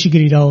about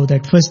Seshagiri Rao,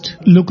 that first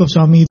look of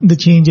Swami, the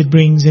change it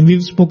brings, and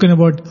we've spoken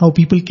about how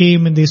people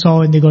came and they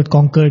saw and they got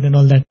conquered and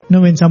all that.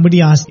 When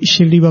somebody asked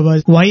Shirdi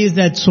Baba, why is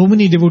that so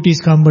many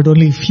devotees come but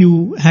only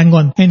few hang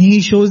on? And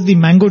he shows the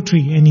mango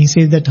tree and he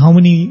says that how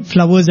many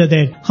flowers are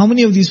there? How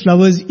many of these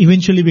flowers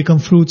eventually become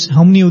fruits?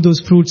 How many of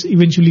those fruits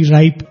eventually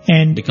ripe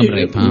and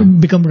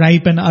become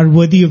ripe and are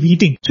worthy of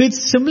eating? So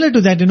it's similar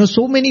to that,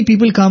 so many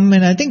people come,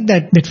 and I think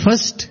that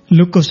first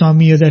look of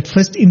Swami or that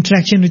first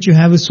interaction which you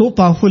have is so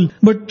powerful,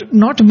 but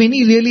not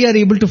many really are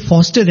able to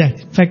foster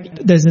that. In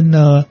fact, there's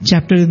a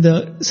chapter in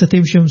the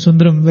Satyam Shivam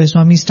Sundaram where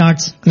Swami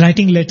starts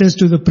writing letters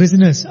to the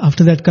prisoners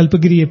after that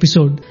Kalpagiri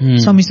episode.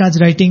 Swami starts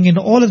writing and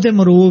all of them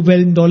are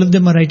overwhelmed, all of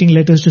them are writing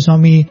letters to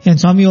Swami, and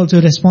Swami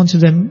also responds to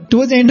them.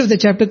 Towards the end of the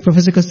chapter,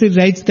 Professor Kasturi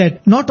writes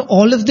that not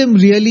all of them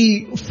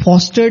really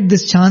fostered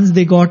this chance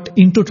they got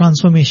into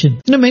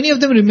transformation. Many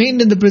of them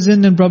remained in the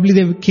prison and probably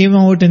they came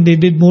out and they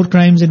did more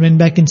crimes and went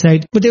back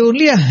inside. But there were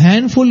only a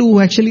handful who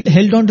actually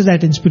held on to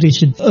that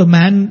inspiration. A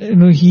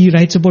man, he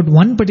writes about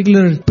one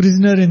particular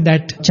prisoner in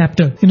that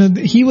chapter.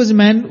 He was a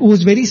man who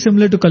was very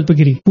similar to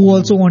Kalpagiri, who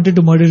also wanted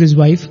to murder his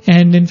wife.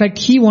 And in fact,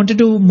 he wanted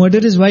to murder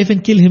his wife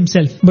and kill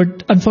himself.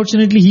 But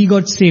unfortunately, he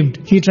got saved.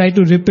 He tried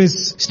to rip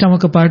his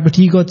stomach apart, but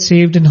he got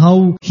saved, and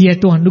how he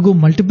had to undergo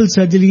multiple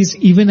surgeries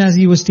even as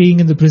he was staying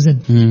in the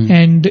prison.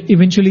 And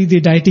eventually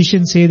the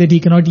dietitians say that he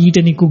cannot eat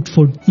any cooked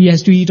food. He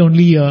has to eat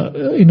only,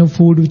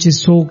 food which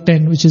is soaked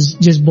and which is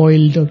just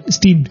boiled or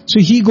steamed. So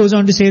he goes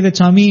on to say that,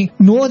 Swami,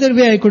 no other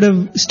way I could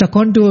have stuck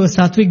on to a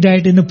sattvic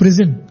diet in a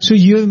prison. So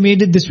you have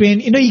made it this way.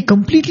 And, he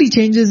completely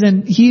changes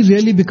and he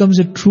really becomes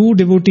a true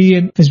devotee.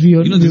 And as we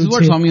this is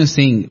what Swami was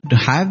saying. To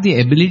have the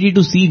ability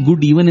to see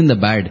good even in the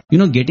bad.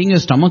 Getting your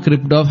stomach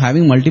ripped off,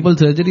 having multiple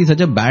surgeries is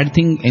such a bad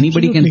thing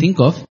anybody can think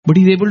of. But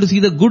he's able to see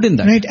the good in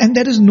that. Right. And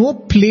there is no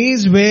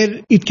place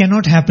where it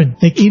cannot happen.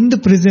 Like in the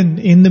prison,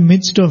 in the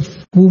midst of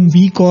whom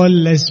we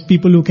call as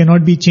people who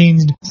cannot be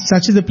changed,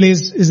 such as the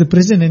place is the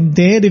prison. And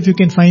there, if you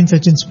can find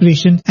such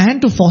inspiration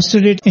and to foster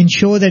it,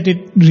 ensure that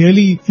it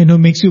really,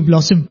 makes you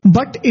blossom.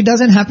 But it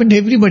doesn't happen to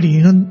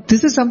everybody.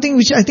 This is something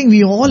which I think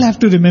we all have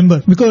to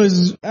remember,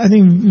 because I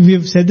think we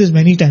have said this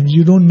many times.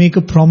 You don't make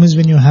a promise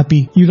when you're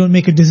happy. You don't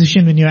make a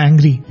decision when you're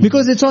angry,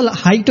 because it's all a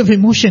height of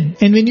emotion.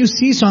 And when you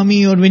see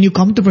Swami or when you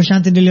come to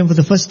Prashanti Nilayam for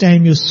the first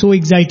time, you're so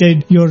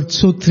excited. You're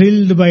so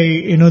thrilled by,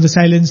 the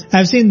silence.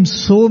 I've seen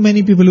so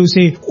many people who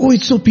say, oh,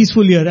 it's so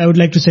peaceful here. I would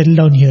like to settle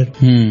down here.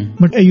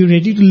 But are you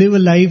ready to live a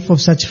life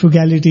of such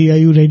frugality? Are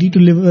you ready to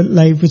live a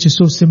life which is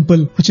so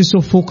simple, which is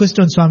so focused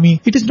on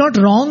Swami? It is not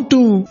wrong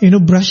to,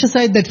 brush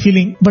aside that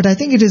feeling, but I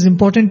think it is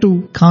important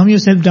to calm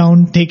yourself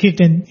down, take it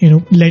and,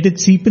 let it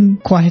seep in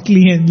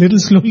quietly and little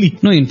slowly.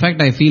 No, in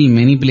fact, I feel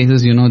many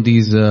places,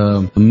 these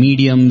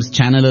mediums,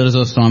 channelers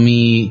of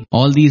Swami,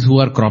 all these who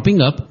are cropping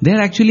up,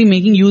 they're actually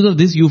making use of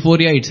this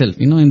euphoria itself.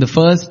 In the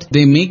first,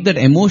 they make that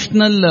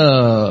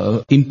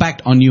emotional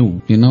impact on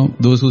you.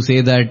 Those who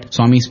say that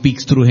Swami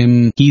speaks through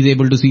him, he's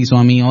able to see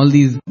Swami, all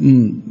these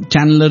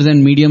channelers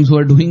and mediums who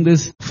are doing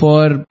this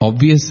for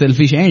obvious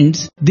selfish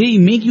ends, they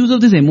make use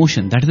of this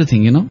emotion. That is the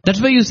thing,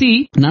 That's why you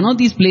see, none of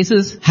these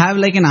places have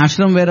like an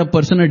ashram where a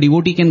person, a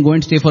devotee can go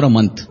and stay for a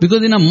month.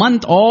 Because in a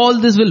month, all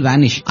this will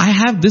vanish. I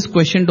have this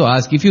question to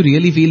ask. If you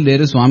really feel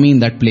there is Swami in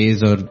that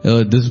place, or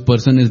this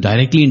person is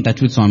directly in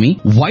touch with Swami,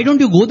 why don't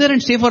you go there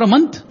and stay for a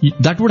month?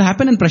 That would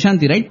happen in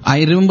Prashanti, right?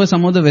 I remember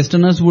some of the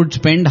Westerners would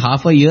spend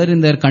half a year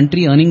in their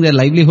country earning their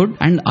livelihood,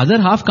 and other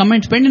half come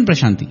and spend in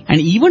Prashanti. And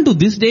even to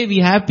this day, we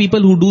have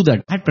people who do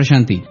that at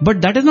Prashanti.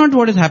 But that is not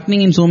what is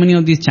happening in so many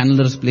of these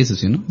channelers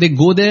places, They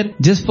go there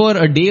just for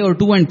a day or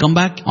two and come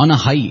back on a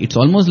high. It's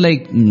almost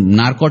like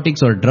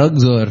narcotics or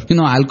drugs or,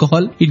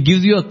 alcohol. It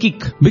gives you a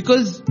kick.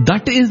 Because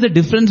that is the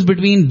difference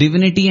between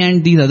divinity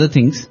and these other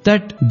things.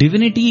 That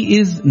divinity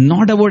is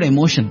not about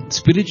emotion.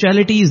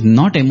 Spirituality is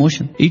not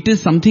emotion. It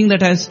is something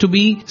that has to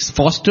be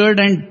fostered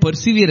and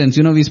perseverance.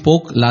 We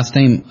spoke last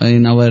time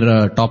in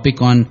our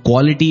topic on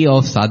quality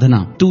of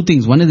sadhana. Two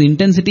things. One is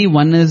intensity,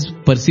 one is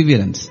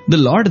perseverance. The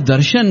Lord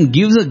Darshan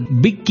gives a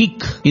big big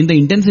kick in the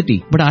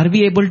intensity, but are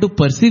we able to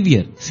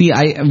persevere? See,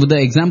 with the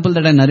example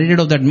that I narrated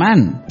of that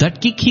man,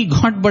 that kick he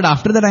got, but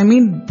after that,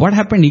 what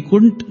happened? He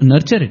couldn't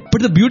nurture it.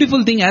 But the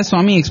beautiful thing, as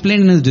Swami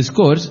explained in his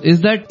discourse,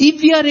 is that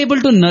if we are able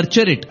to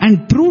nurture it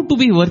and prove to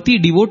be worthy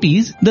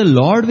devotees, the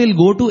Lord will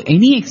go to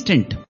any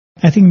extent.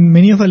 I think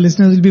many of our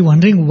listeners will be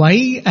wondering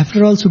why,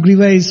 after all,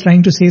 Sugriva is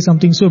trying to say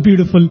something so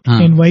beautiful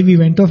and why we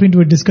went off into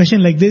a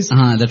discussion like this.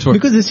 That's what.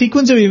 Because the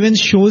sequence of events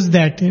shows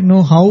that,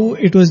 how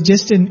it was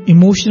just an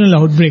emotional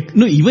outbreak.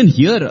 No, even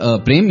here,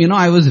 Prem,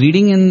 I was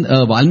reading in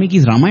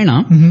Valmiki's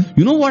Ramayana. Mm-hmm.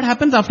 You know what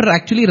happens after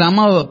actually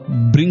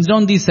Rama brings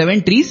down these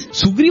 7 trees?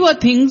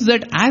 Sugriva thinks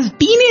that as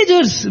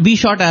teenagers we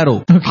shot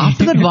arrow. Okay.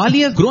 After that,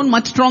 Vali has grown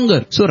much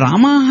stronger. So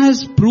Rama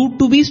has proved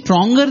to be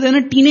stronger than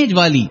a teenage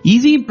Vali.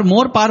 Easy,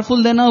 more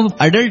powerful than an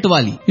adult Vali.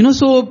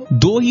 So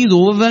though he's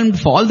overwhelmed,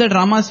 falls at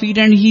Rama's feet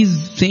and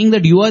he's saying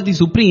that you are the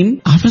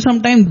supreme, after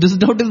some time this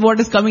doubt is what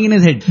is coming in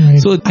his head. Right.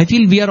 So I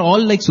feel we are all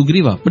like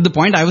Sugriva. But the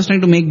point I was trying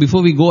to make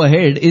before we go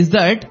ahead is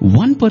that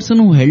one person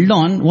who held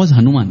on was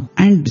Hanuman.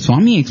 And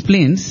Swami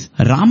explains,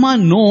 Rama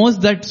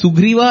knows that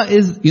Sugriva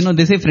is,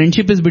 they say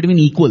friendship is between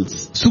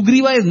equals.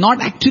 Sugriva is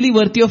not actually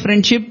worthy of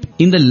friendship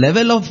in the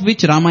level of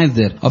which Rama is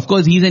there. Of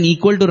course, he's an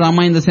equal to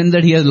Rama in the sense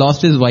that he has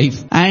lost his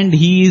wife and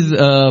he's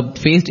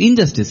faced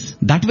injustice.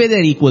 That way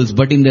they're equals.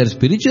 But in their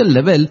spiritual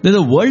level, there's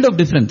a world of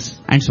difference.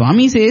 And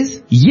Swami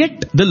says,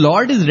 yet the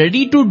Lord is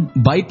ready to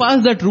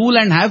bypass that rule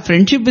and have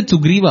friendship with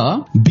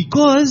Sugriva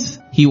because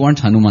he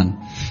wants Hanuman.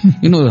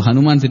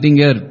 Hanuman sitting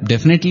here,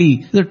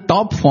 definitely the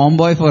top farm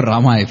boy for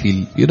Rama, I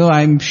feel.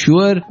 I'm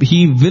sure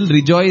he will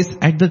rejoice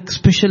at the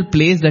special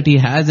place that he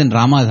has in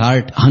Rama's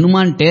heart.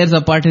 Hanuman tears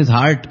apart his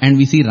heart and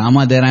we see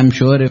Rama there. I'm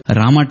sure if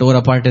Rama tore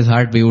apart his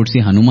heart, we would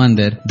see Hanuman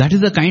there. That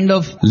is the kind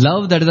of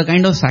love, that is the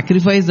kind of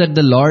sacrifice that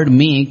the Lord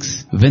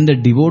makes when the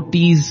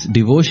devotee's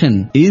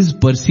devotion is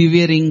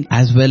persevering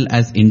as well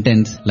as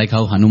intense, like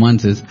how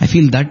Hanuman's is. I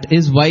feel that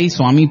is why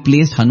Swami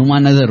placed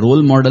Hanuman as a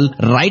role model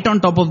right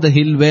on top of the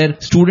hill where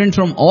students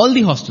from all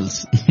the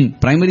hostels,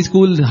 primary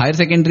school, higher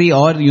secondary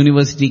or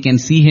university can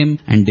see him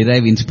and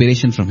derive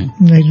inspiration from him.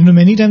 Right.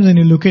 Many times when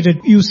you look at it,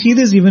 you see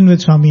this even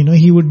with Swami,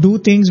 he would do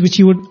things which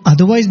he would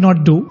otherwise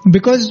not do,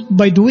 because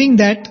by doing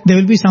that, there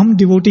will be some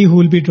devotee who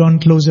will be drawn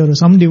closer or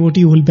some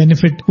devotee who will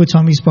benefit with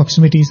Swami's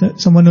proximity.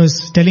 Someone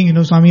was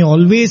telling, Swami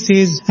always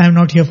says, I'm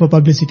not here for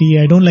publicity,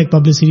 I don't like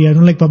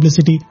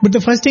publicity. But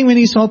the first thing when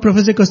he saw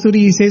Professor Kasturi,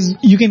 he says,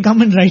 you can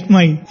come and write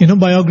my,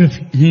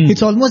 biography.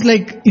 It's almost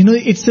like,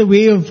 it's a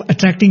way of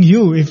attracting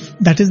you. If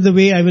that is the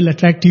way I will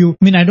attract you,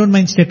 I don't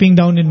mind stepping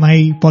down in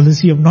my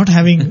policy of not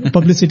having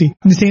publicity.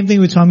 The same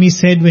thing which Swami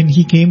said when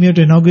he came here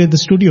to inaugurate the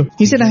studio.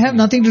 He said, I have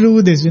nothing to do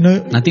with this,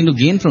 Nothing to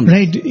gain from it.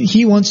 Right.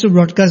 He wants to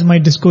broadcast my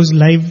discourse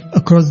live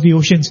across the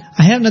oceans.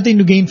 I have nothing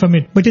to gain from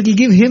it, but it will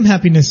give him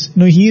happiness.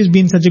 He has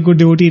been such a good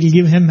devotee, it will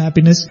give him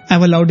happiness.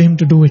 I've allowed him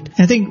to do it.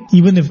 I think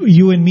even if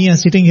you and me are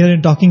sitting here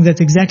and talking,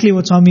 that's exactly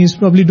what Swami is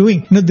probably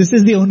doing. This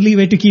is the only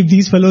way to keep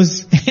these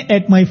fellows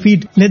at my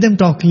feet. Let them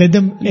talk, let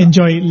them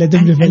enjoy, let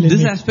them revel in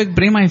this it. aspect,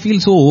 Prem, I feel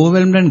so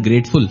overwhelmed and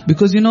grateful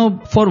because,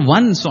 for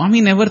one,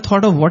 Swami never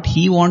thought of what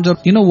he wants or,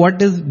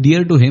 what is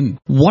dear to him.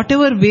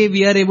 Whatever way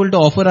we are able to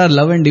offer our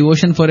love and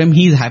devotion for him,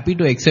 he is happy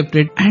to accept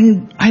it.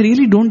 And I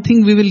really don't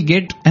think we will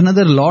get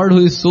another Lord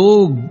who is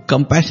so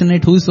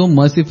compassionate, who is so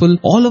merciful.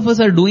 All of us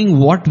are doing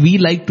what we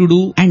like to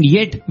do and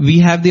yet we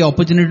have the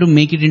opportunity to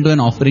make it into an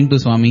offering to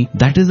Swami.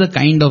 That is the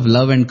kind of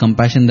love and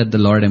compassion that the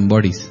Lord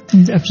embodies.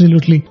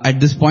 Absolutely. At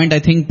this point, I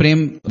think,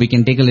 Prem, we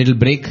can take a little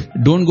break.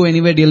 Don't go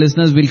anywhere, dear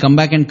listeners. We'll come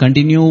back and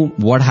continue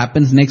what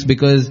happens next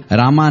because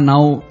Rama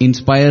now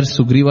inspires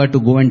Sugriva to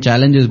go and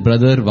challenge his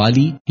brother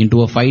Vali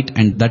into a fight,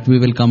 and that we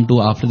will come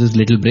to after this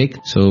little break.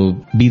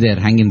 So be there,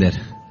 hang in there.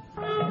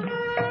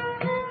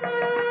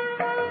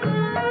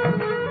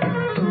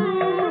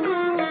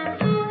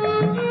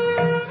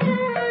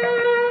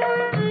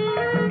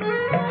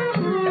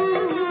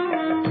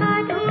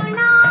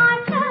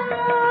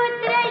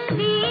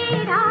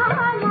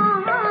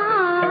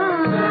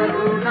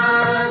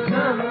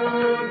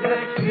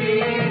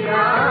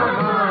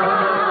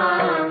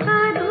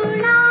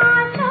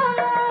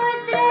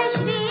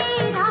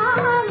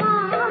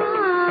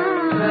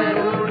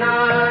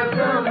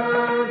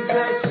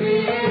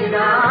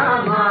 Ram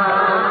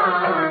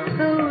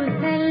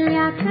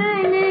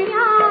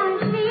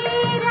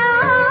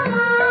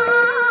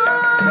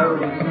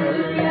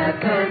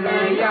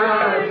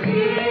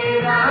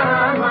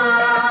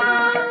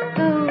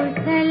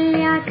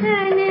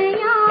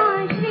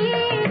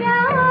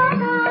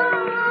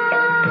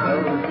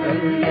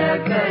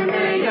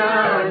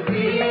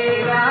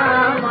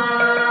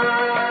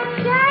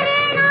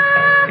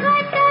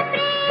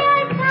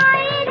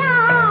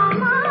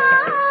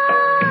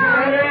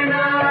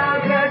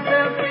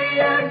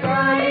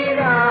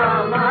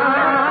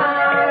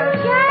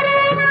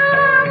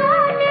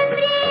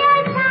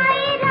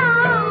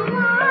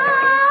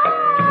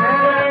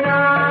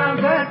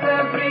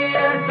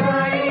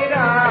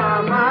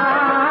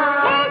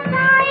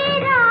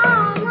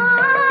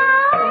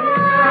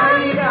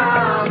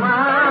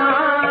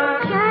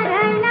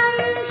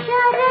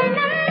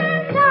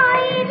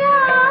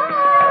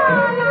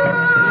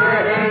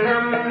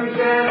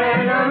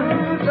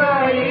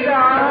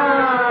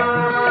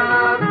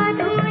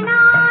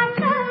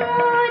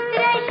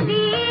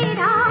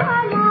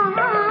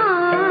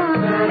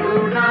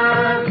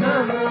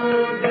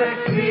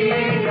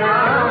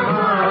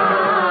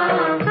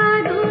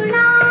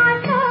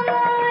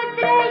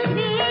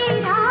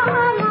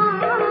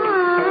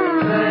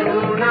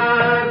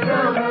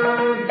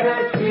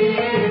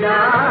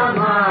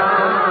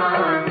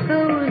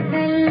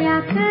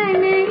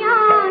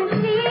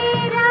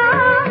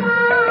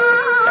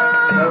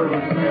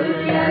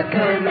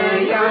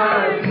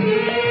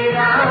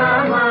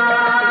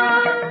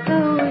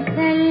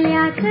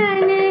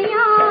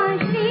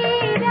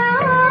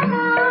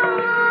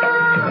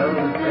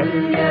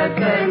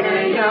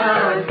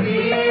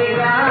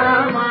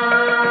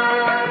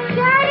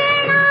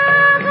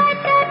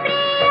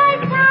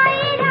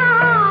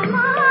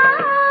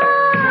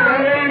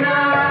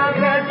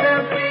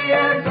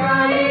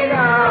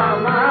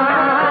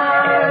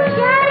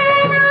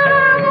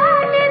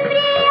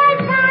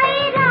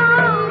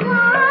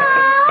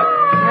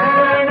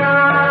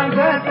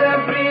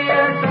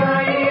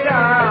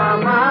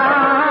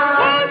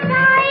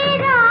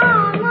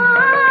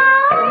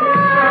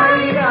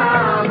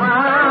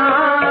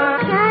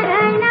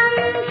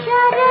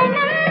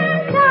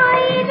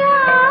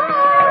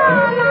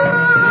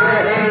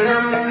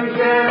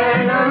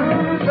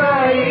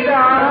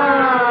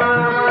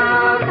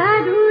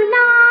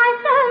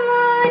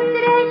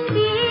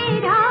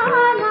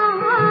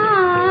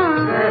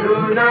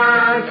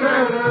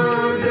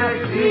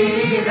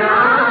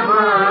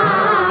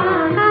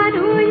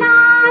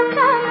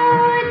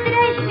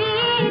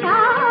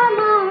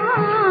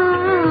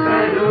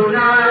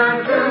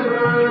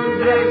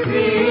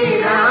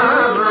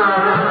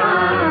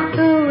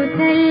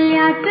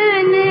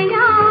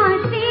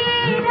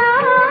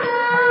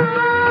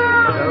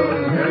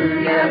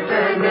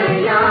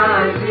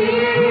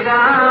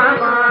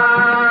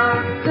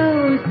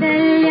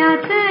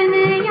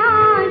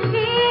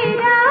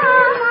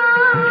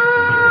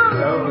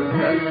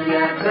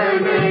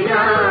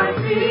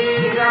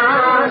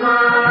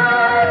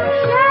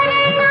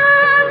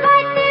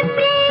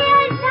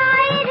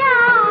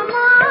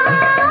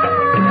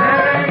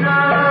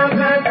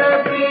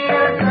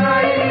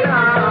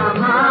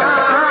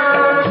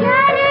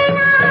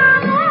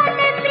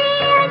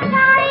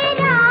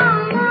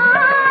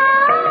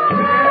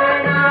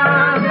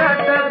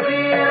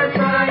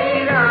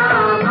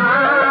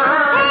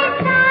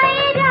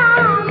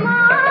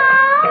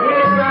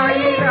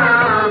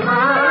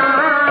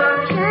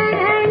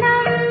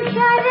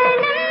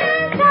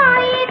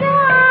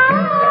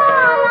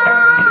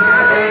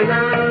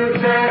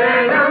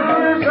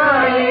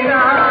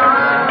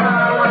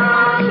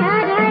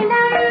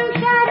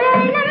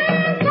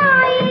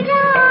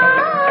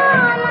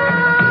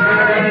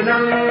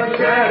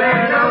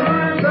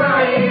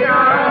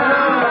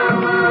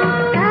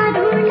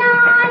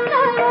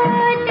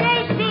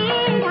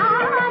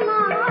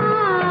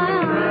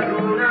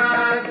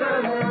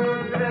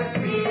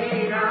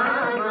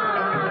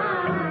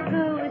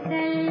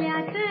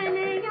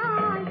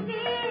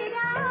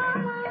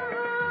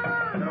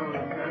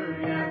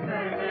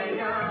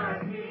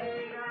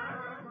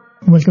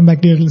Welcome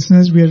back, dear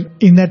listeners. We are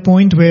in that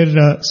point where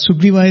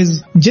Sugriva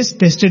has just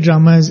tested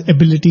Rama's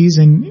abilities,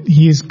 and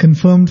he has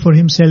confirmed for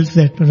himself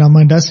that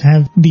Rama does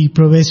have the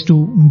prowess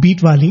to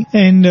beat Vali.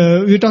 And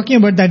we were talking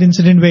about that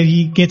incident where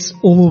he gets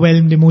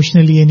overwhelmed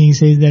emotionally and he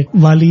says that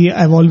Vali,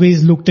 I've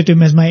always looked at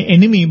him as my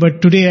enemy,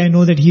 but today I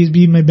know that he has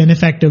been my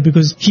benefactor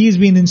because he has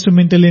been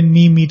instrumental in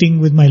me meeting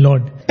with my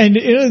Lord. And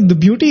the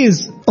beauty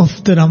is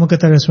of the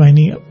Ramakatha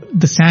Raswayani.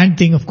 The sad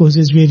thing, of course,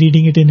 is we are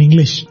reading it in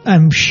English.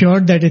 I'm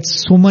sure that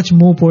it's so much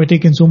more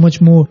poetic and so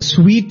much more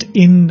sweet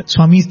in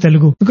Swami's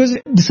Telugu. Because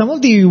some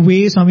of the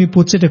way Swami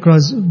puts it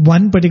across,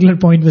 one particular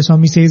point where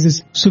Swami says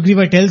is,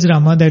 Sugriva tells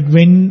Rama that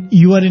when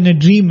you are in a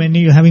dream and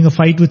you're having a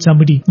fight with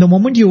somebody, the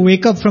moment you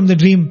wake up from the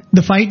dream,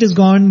 the fight is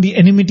gone, the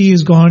enmity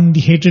is gone, the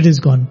hatred is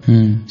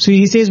gone. So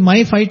he says,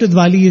 my fight with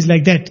Vali is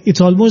like that.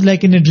 It's almost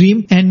like in a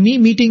dream, and me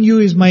meeting you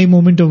is my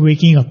moment of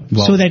waking up.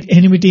 Wow. So that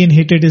enmity and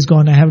hatred is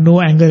gone. I have no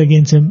anger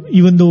against him,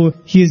 even though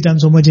he has done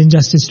so much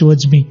injustice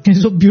towards me. And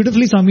so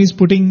beautifully Swami is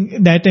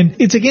putting that, and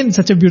it's again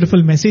such a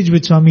beautiful message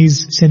which Swami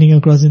is sending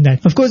across in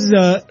that. Of course,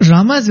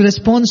 Rama's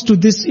response to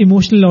this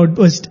emotional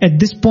outburst at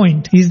this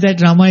point is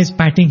that Rama is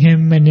patting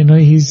him and,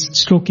 he's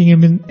stroking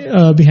him in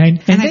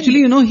behind. And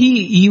actually,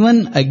 he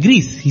even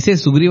agrees. He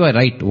says, Sugriva,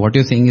 right, what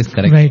you're saying is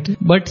correct. Right.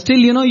 But still,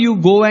 you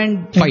go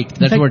and fight.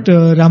 That's in fact,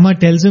 what... Rama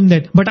tells him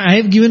that, but I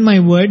have given my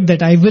word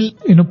that I will,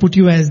 put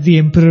you as the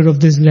emperor of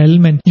this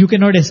realm, and you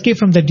cannot escape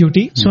from that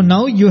duty. So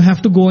now you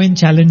have to go and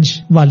challenge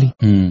Vali.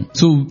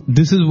 So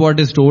this is what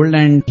is told,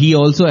 and he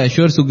also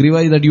assures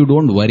Sugriva that you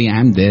don't worry,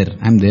 I'm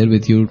there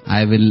with you,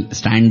 I will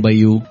stand by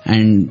you,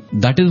 and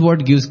that is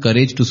what gives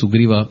courage to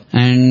Sugriva.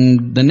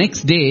 And the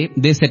next day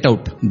they set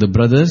out, the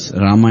brothers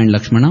Rama and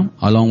Lakshmana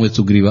along with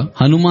Sugriva.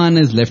 Hanuman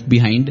is left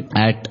behind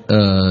at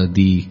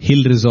the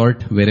hill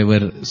resort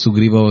wherever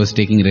Sugriva was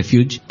taking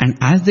refuge, and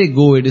as they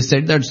go, it is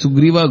said that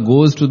Sugriva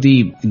goes to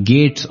the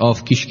gates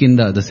of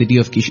Kishkinda, the city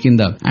of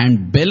Kishkinda,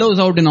 and bellows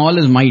out in all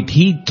his might.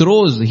 He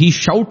throws he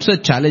shouts a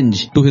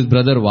challenge to his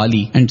brother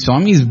Wali. And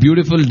Swami's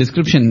beautiful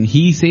description,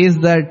 he says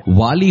that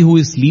Wali, who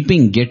is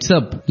sleeping, gets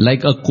up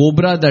like a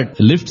cobra that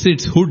lifts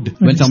its hood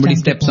when somebody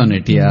steps on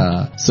it.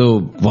 Yeah.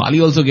 So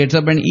Wali also gets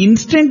up and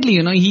instantly,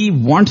 he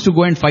wants to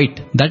go and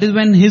fight. That is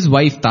when his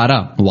wife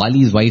Tara,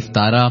 Wali's wife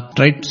Tara,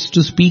 tries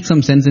to speak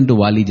some sense into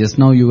Wali. Just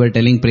now you were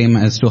telling Prem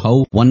as to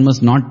how one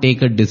must not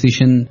take a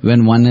decision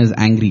when one is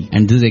angry.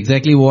 And this is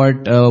exactly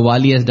what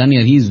Wali has done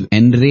here. He's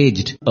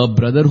enraged. A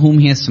brother whom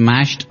he has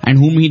smashed and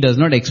whom he does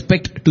not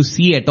expect to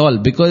see at all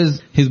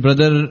because his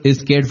brother is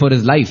scared for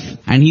his life.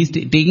 And he's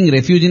taking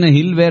refuge in a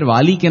hill where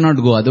Wali cannot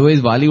go.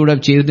 Otherwise Wali would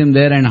have chased him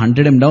there and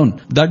hunted him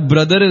down. That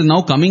brother is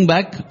now coming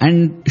back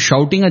and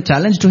shouting a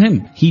challenge to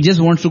him. He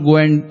just wants to go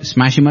and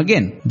smash him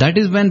again. That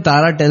is when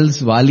Tara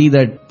tells Wali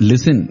that,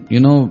 listen,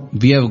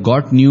 we have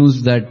got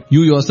news that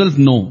you yourself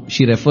know.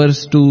 She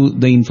refers to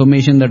the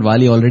information that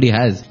Wali already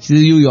has. She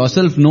says, you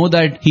yourself know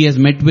that he has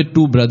met with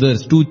two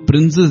brothers, two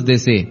princes, they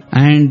say.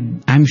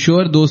 And I'm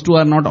sure those two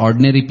are not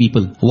ordinary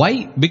people.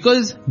 Why?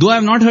 Because though I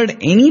have not heard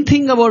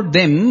anything about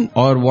them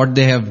or what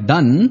they have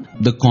done,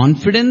 the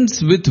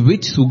confidence with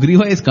which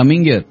Sugriva is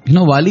coming here.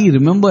 Wali,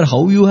 remember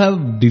how you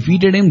have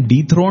defeated him,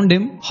 dethroned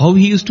him, how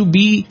he used to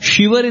be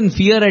shiver in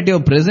fear at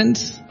your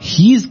presence.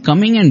 He is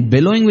coming and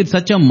bellowing with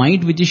such a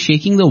might which is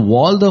shaking the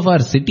walls of our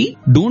city.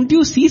 Don't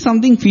you see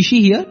something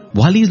fishy here?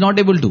 Wali is not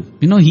able to.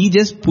 He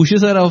just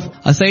pushes her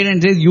aside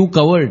and says, you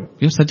coward.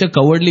 You're such a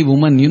cowardly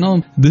woman.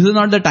 This is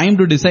not the time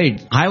to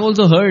decide. I've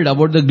also heard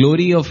about the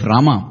glory of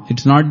Rama.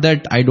 It's not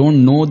that I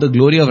don't know the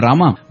glory of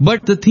Rama.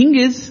 But the thing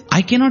is,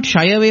 I cannot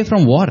shy away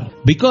from war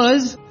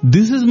because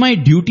this is my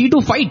duty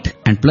to fight.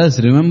 And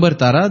plus, remember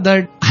Tara,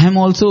 that I am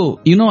also,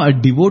 a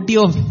devotee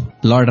of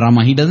Lord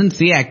Rama. He doesn't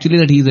say actually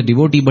that he is a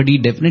devotee, but he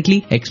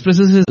definitely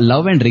expresses his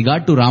love and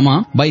regard to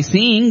Rama by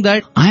saying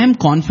that I am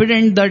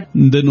confident that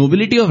the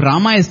nobility of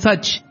Rama is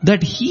such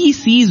that he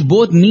sees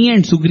both me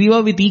and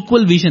Sugriva with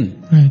equal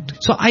vision. Right.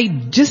 So I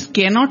just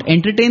cannot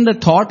entertain the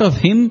thought of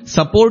him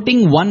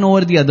supporting one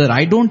over the other.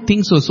 I don't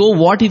think so. So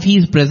what if he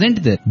is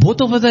present there?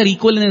 Both of us are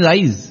equal in his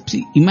eyes.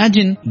 See,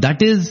 imagine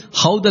that is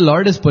how the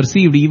Lord is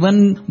perceived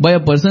even by a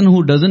person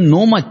who doesn't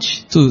know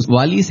much. So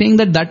Wali is saying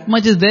that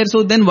much is there,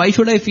 so then why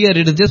should I fear?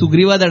 It is just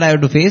Sugriva that I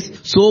have to face.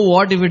 So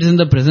what if it is in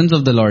the presence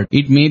of the Lord?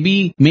 It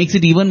maybe makes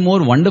it even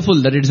more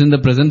wonderful that it is in the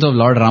presence of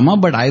Lord Rama,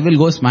 but I will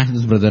go smash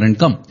this brother and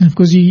come. And of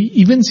course, he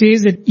even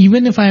says that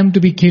even if I am to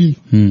be killed,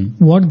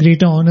 what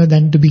greater honor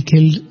than to be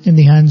killed in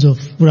the hands of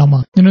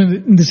Rama?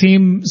 The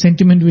same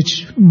sentiment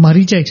which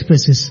Maricha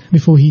expresses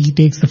before he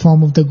takes the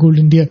form of the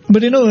golden deer.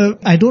 But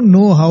I don't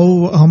know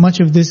how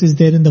much of this is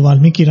there in the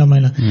Valmiki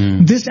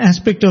Ramayana. This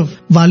aspect of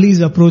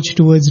Vali's approach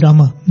towards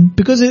Rama.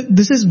 Because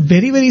this is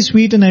very, very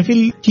sweet, and I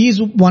feel he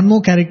is one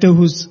more character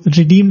who's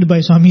redeemed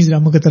by Swami's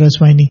Ramakatha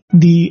Raswayani.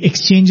 The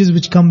exchanges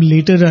which come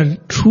later are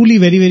truly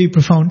very, very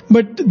profound.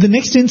 But the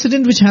next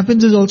incident which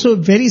happens is also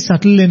very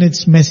subtle in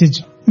its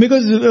message.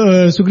 Because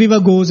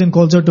Sugriva goes and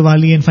calls out to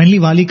Wali, and finally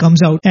Wali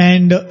comes out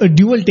and a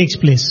duel takes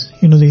place.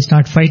 They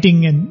start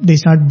fighting and they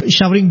start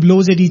showering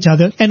blows at each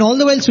other. And all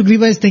the while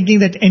Sugriva is thinking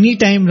that any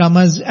time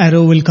Rama's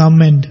arrow will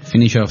come and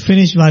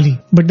finish Wali.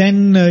 But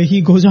then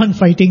he goes on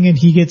fighting and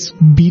he gets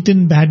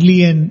beaten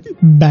badly and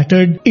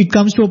battered. It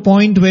comes to a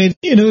point where,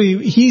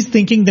 he's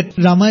thinking that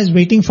Rama is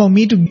waiting for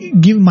me to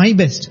give my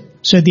best.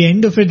 So at the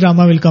end of it,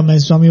 Rama will come,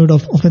 as Swami would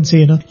often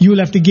say, you will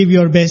have to give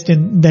your best,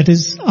 and that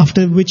is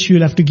after which you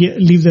will have to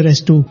leave the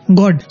rest to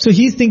God. So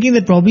he's thinking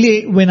that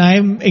probably when I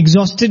am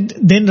exhausted,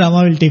 then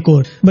Rama will take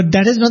over. But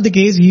that is not the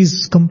case.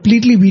 He's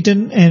completely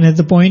beaten, and at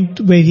the point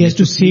where he has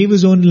to save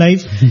his own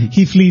life,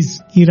 he flees.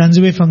 He runs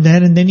away from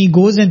there, and then he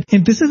goes, and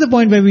this is the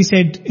point where we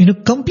said,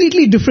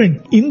 completely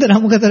different. In the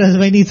Ramakatha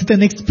Raswayani, it's the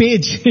next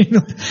page.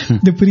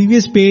 The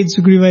previous page,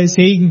 Sugriva is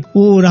saying,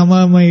 oh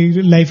Rama, my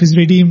life is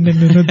redeemed,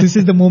 and this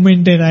is the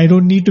moment, and I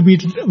don't need to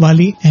beat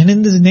Wali. And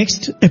in this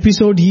next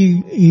episode,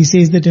 he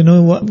says that,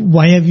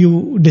 why have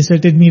you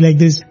deserted me like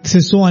this? This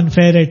is so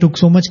unfair. I took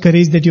so much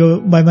courage that you're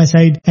by my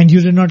side and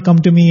you did not come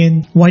to me.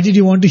 And why did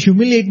you want to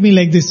humiliate me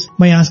like this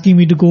by asking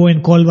me to go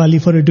and call Wali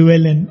for a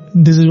duel? And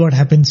this is what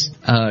happens.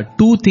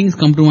 Two things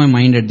come to my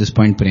mind at this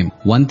point, Prem.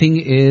 One thing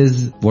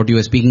is what you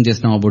were speaking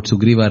just now about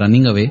Sugriva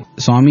running away.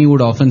 Swami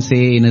would often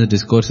say in his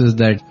discourses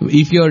that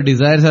if your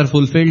desires are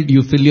fulfilled,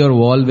 you fill your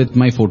wall with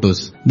my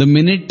photos. The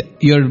minute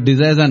your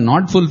desires are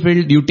not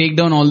fulfilled, you take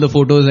down all the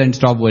photos and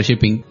stop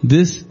worshipping.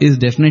 This is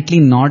definitely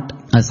not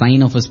a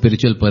sign of a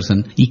spiritual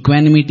person.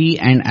 Equanimity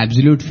and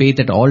absolute faith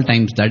at all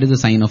times, that is a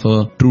sign of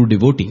a true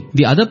devotee.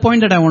 The other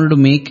point that I wanted to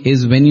make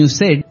is when you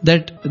said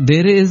that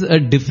there is a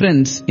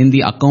difference in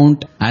the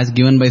account as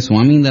given by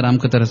Swami in the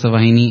Ramakatha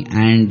Raswayani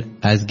and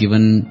as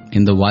given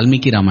in the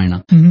Valmiki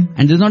Ramayana. Mm-hmm.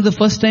 And this is not the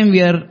first time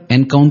we are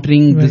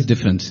encountering this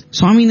difference.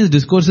 Swami in his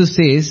discourses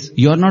says,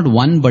 you are not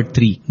one but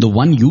three. The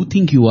one you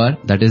think you are,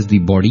 that is the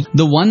body.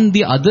 The one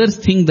the others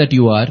think that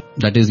you are,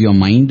 that is your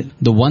mind.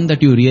 The one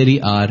that you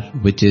really are,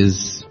 which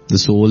is the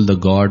soul, the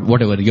God,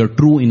 whatever, your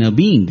true inner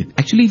being.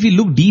 Actually, if you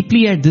look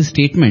deeply at this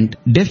statement,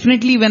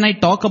 definitely when I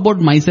talk about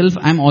myself,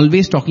 I'm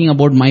always talking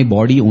about my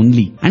body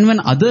only. And when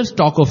others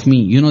talk of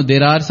me,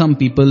 there are some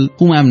people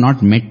whom I have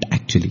not met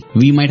actually.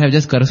 We might have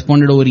just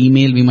corresponded over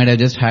email, we might have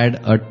just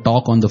had a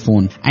talk on the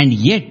phone. And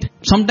yet,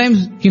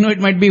 sometimes, it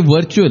might be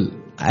virtual.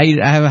 I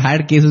have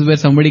had cases where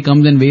somebody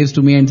comes and waves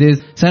to me and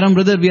says, Saram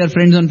brother, we are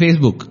friends on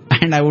Facebook.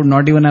 And I would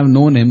not even have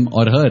known him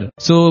or her.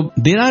 So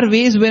there are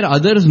ways where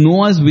others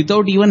know us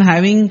without even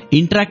having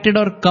interacted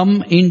or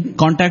come in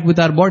contact with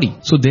our body.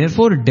 So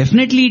therefore,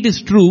 definitely it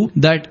is true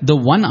that the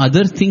one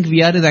others think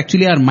we are is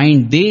actually our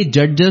mind. They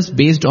judge us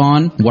based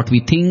on what we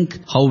think,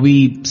 how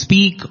we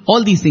speak,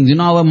 all these things.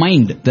 Our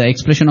mind, the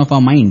expression of our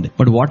mind.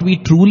 But what we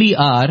truly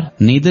are,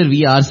 neither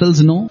we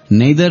ourselves know,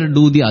 neither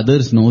do the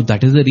others know.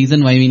 That is the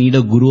reason why we need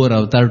a guru or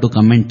avatar to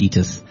come and teach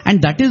us.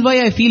 And that is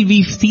why I feel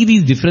we see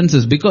these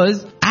differences,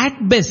 because at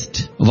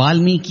best,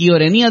 Valmiki or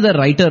any other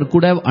writer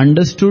could have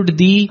understood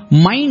the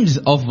minds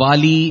of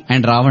Vali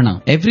and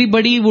Ravana.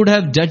 Everybody would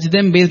have judged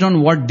them based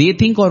on what they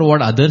think or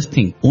what others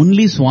think.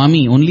 Only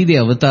Swami, only the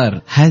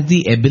avatar, has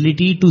the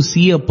ability to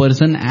see a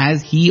person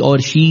as he or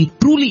she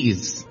truly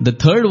is. The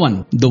third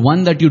one, the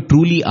one that you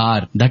truly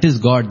are, that is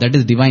God, that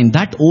is divine,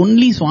 that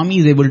only Swami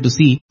is able to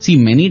see. See,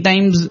 many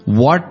times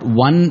what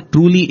one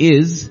truly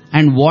is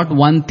and what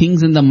one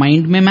thinks in the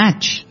mind may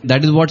match.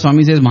 That is what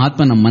Swami says,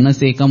 Mahatmanam,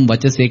 Manasekam,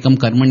 Vachasekam,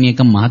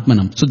 Karmanyekam,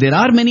 Mahatmanam. So there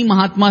are many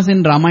Mahatmas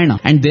in Ramayana,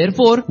 and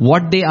therefore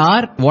what they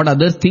are, what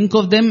others think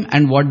of them,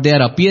 and what they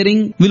are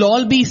appearing will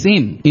all be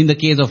same in the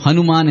case of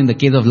Hanuman, in the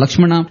case of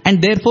Lakshmana.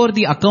 And therefore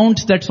the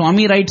accounts that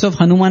Swami writes of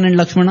Hanuman and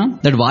Lakshmana,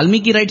 that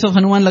Valmiki writes of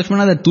Hanuman and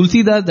Lakshmana, that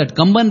Tulsidas, that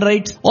Kamban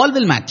writes, all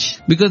will match,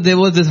 because there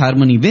was this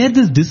harmony. Where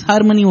this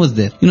disharmony was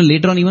there,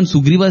 later on even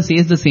Sugriva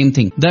says the same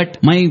thing, that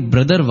my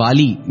brother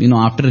Vali,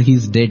 after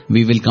he's dead,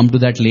 we will come to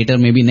that later,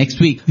 maybe next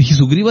week.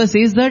 Sugriva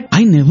says that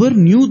I never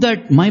knew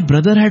that my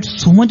brother had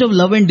so much of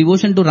love and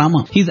devotion to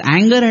Rama. His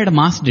anger had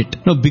masked it.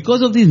 Now,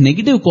 because of these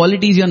negative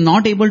qualities, you are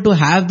not able to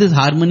have this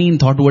harmony in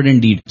thought, word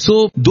and deed.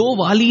 So, though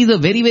Vali is a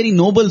very, very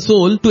noble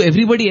soul, to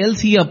everybody else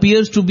he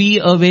appears to be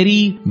a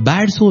very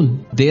bad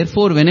soul.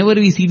 Therefore, whenever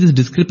we see this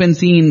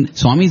discrepancy in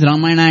Swami's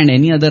Ramayana and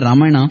any other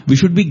Ramayana, we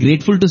should be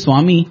grateful to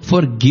Swami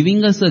for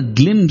giving us a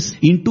glimpse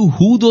into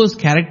who those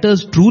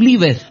characters truly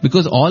were.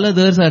 Because all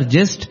others are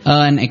just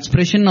an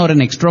expression or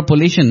an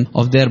extrapolation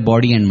of their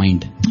body and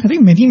mind. I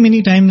think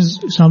many times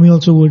Swami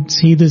also would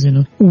say this,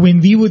 when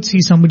we would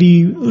see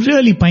somebody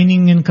really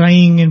pining and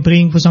crying and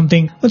praying for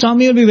something,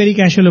 Swami will be very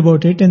casual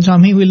about it, and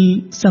Swami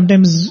will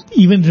sometimes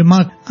even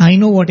remark, I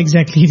know what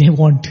exactly they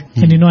want,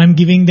 and I'm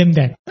giving them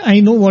that. I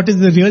know what is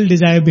the real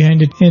desire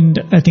behind it. And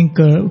I think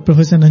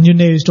Professor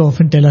Nanjunde used to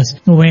often tell us,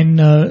 when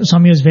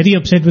Swami was very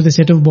upset with a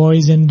set of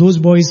boys, and those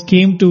boys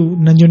came to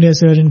Nanjunde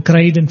sir and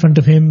cried in front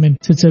of him and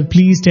said, sir,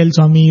 please tell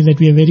Swami that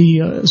we are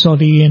very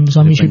sorry and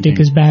Swami should take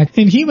us back.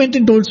 And he went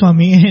and told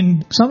Swami,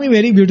 and Swami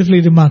very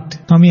beautifully remarked.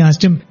 Swami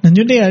asked him,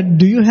 Nanjunde,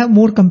 do you have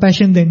more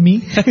compassion than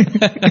me?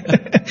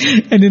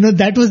 And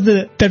that was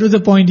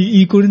the point.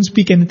 He couldn't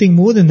speak anything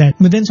more than that.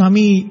 But then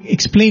Swami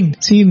explained,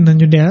 see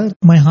Nanjunde,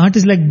 my heart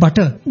is like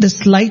butter. The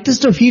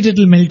slightest of heat, it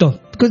will melt off.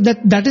 Because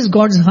that is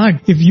God's heart.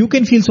 If you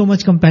can feel so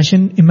much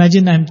compassion,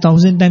 imagine I'm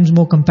 1,000 times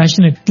more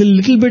compassionate. The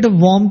little bit of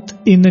warmth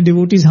in a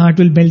devotee's heart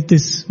will melt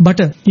this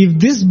butter. If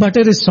this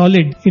butter is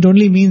solid, it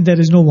only means there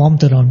is no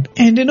warmth around.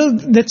 And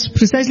that's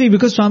precisely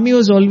because Swami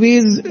was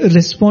always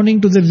responding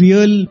to the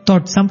real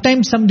thought.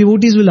 Sometimes some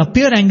devotees will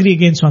appear angry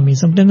against Swami.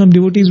 Sometimes some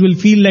devotees will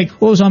feel like,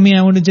 oh Swami,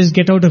 I want to just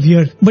get out of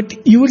here.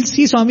 But you will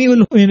see Swami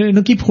will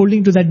keep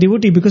holding to that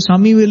devotee, because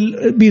Swami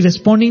will be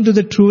responding to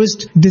the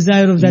truest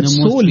desire of that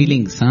soul.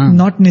 Feelings,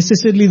 not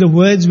necessarily the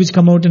words which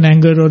come out in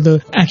anger or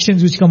the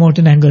actions which come out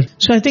in anger.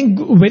 So I think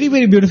very,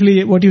 very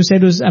beautifully what you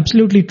said was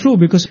absolutely true,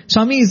 because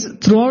Swami is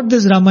throughout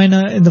this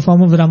Ramayana in the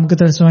form of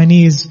Ramakatha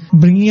Raswani is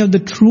bringing out the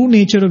true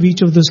nature of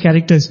each of those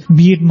characters,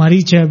 be it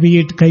Maricha, be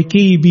it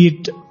Kaikeyi, be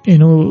it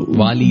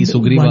Vali,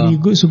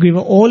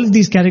 Sugriva, all of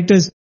these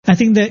characters. I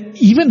think that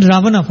even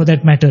Ravana for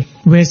that matter,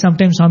 where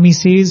sometimes Swami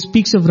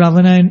speaks of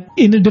Ravana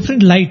in a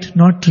different light,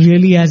 not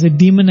really as a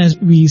demon as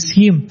we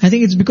see him. I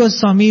think it's because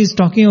Swami is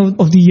talking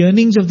of the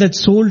yearnings of that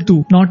soul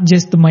too, not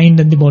just the mind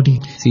and the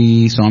body.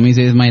 See, Swami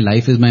says, my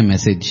life is my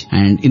message.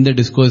 And in the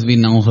discourse we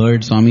now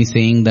heard Swami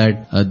saying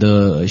that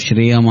the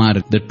Shreya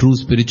Marg, the true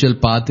spiritual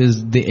path,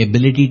 is the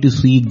ability to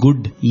see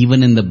good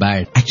even in the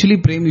bad. Actually,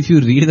 Prem, if you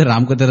read the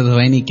Ramakatha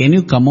Raswani, can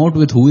you come out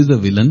with who is the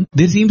villain?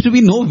 There seems to be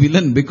no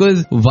villain,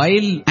 because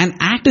while an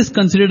act is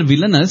considered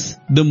villainous,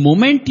 the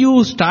moment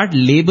you start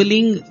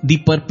labeling the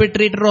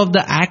perpetrator of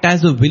the act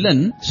as a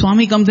villain,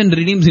 Swami comes and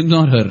redeems him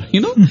or her.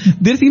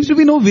 There seems to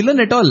be no villain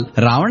at all.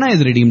 Ravana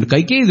is redeemed,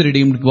 Kaikeyi is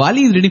redeemed,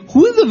 Vali is redeemed.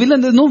 Who is the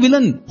villain? There's no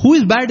villain. Who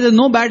is bad? There's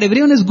no bad.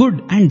 Everyone is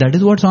good. And that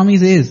is what Swami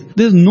says.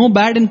 There's no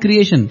bad in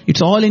creation.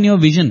 It's all in your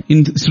vision.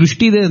 In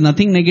Srishti there is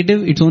nothing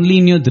negative. It's only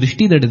in your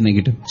Drishti that is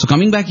negative. So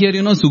coming back here,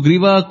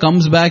 Sugriva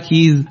comes back,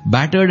 he's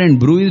battered and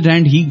bruised,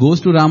 and he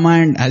goes to Rama,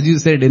 and as you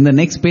said, in the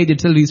next page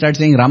itself he starts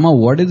saying, Rama,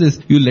 what is this?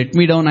 You let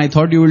me down. I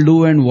thought you will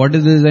do, and what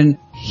is this? And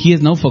he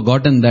has now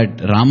forgotten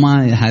that Rama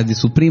has the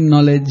supreme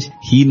knowledge.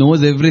 He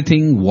knows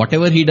everything.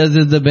 Whatever he does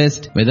is the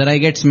best. Whether I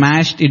get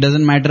smashed, it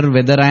doesn't matter.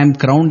 Whether I am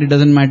crowned, it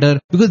doesn't matter.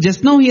 Because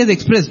just now he has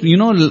expressed,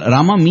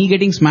 Rama, me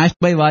getting smashed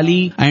by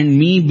Vali and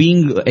me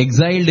being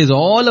exiled is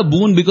all a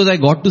boon because I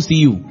got to see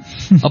you.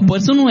 A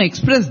person who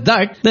expressed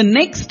that, the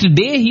next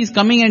day he's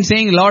coming and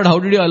saying, Lord, how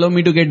did you allow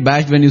me to get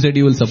bashed when you said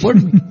you will support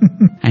me?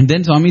 And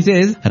then Swami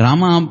says,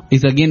 Rama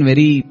is again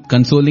very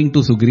consoling to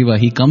Sugriva.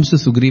 He comes to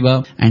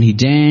Sugriva and he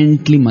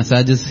gently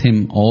massages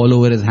him all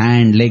over his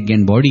hand, leg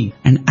and body.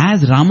 And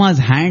as Rama's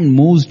hand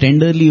moves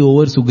tenderly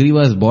over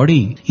Sugriva's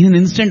body, in an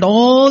instant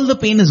all the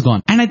pain is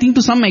gone. And I think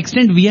to some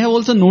extent we have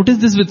also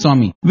noticed this with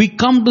Swami. We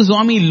come to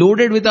Swami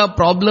loaded with our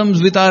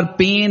problems, with our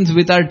pains,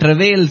 with our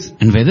travails.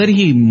 And whether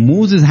he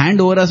moves his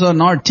hand over us or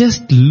not,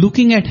 just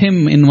looking at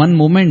him in one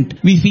moment,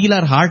 we feel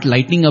our heart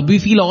lightening up. We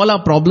feel all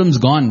our problems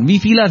gone. We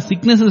feel our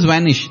sicknesses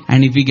vanish.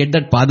 And if we get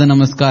that Pada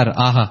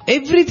Namaskar,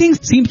 everything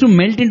seems to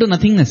melt into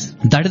nothingness.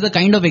 That is the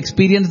kind of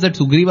experience that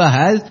Sugriva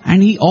has,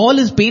 and all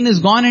his pain is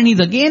gone and he's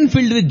again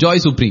filled with joy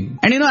supreme.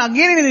 And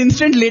again in an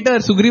instant later,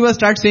 Sugriva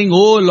starts saying,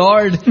 oh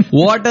Lord,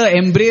 what a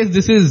embrace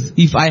this is.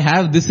 If I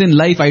have this in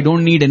life, I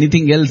don't need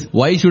anything else.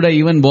 Why should I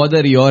even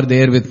bother? You're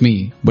there with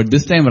me. But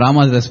this time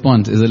Rama's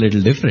response is a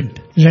little different.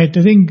 Right.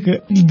 I think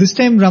this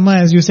time Rama,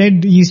 as you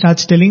said, he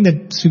starts telling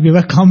that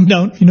Sugriva, calm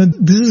down.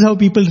 This is how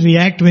people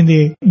react when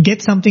they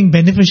get something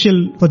beneficial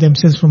for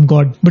themselves from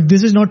God. But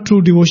this is not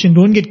true devotion.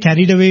 Don't get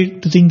carried away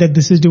to think that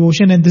this is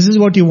devotion and this is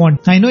what you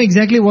want. I know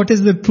exactly what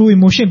is the true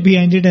emotion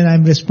behind it and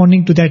I'm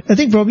responding to that. I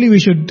think probably we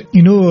should,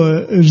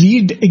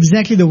 read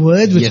exactly the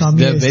words which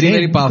Swami has said. Yes,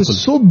 very powerful.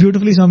 So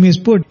beautifully Swami has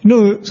put.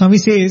 Swami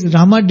says,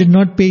 Rama did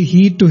not pay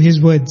heed to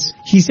his words.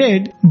 He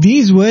said,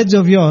 these words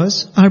of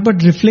yours are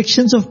but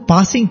reflections of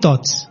passing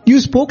thoughts. You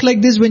spoke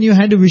like this when you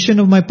had a vision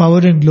of my power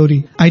and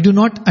glory. I do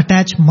not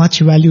attach much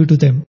value to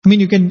them. I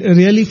mean, you can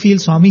really feel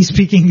Swami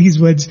speaking these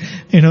words,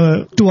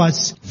 to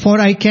us. For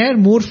I care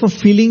more for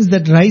feelings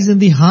that rise in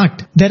the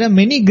heart. There are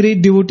many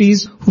great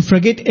devotees who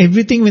forget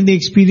everything when they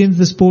experience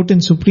the sport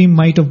and supreme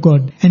might of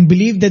God and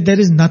believe that there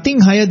is nothing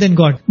higher than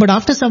God. But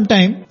after some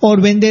time, or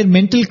when their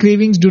mental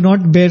cravings do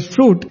not bear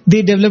fruit,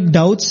 they develop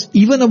doubts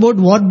even about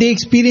what they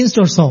experienced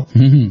or saw.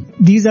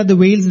 These are the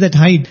veils that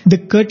hide, the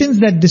curtains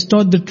that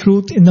distort the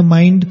truth in the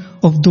mind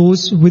of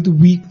those with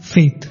weak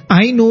faith.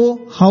 I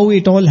know how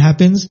it all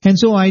happens, and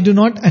so I do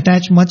not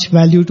attach much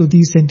value to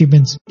these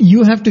sentiments.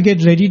 You have to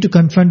get ready to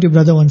confront your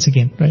brother once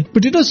again, right?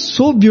 But it was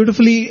so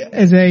beautifully,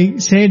 as I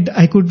said,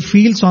 I could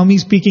feel Swami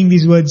speaking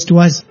these words to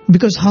us,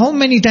 because how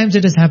many times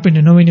it has happened,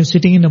 when you're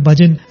sitting in a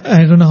bhajan,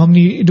 I don't know how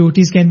many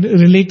devotees can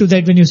relate to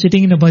that. When you're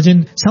sitting in a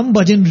bhajan, some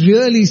bhajan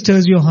really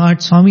stirs your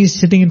heart. Swami is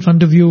sitting in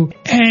front of you,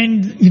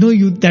 and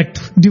that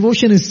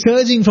devotion is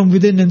surging from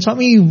within, and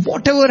Swami,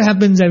 whatever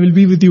happens, I will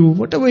be with you.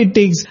 Whatever it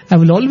takes, I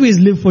will always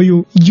live for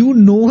you. You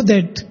know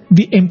that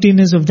the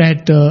emptiness of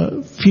that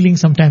feeling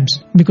sometimes,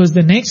 because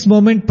the next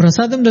moment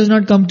prasadam does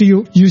not come to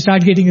you, you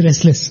start getting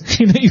restless.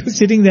 You're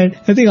sitting there.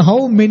 I think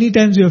how many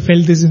times you have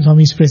felt this in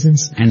Swami's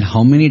presence. And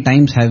how many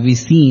times have we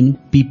seen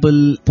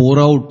people pour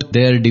out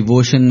their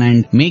devotion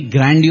and make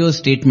grandiose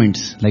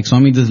statements like,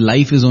 Swami, this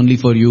life is only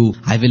for you.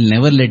 I will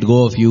never let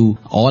go of you.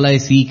 All I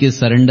seek is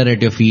surrender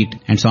at your feet.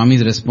 And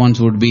Swami's response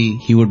would be,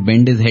 he would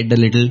bend his head a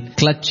little,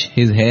 clutch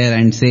his hair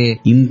and say,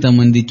 Inta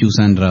mandi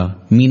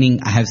chusanra. Meaning,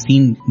 I have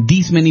seen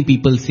these many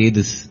people say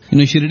this.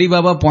 Shirdi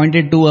Baba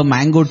pointed to a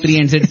mango tree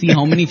and said, see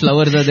how many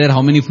flowers are there,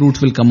 how many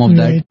fruits will come of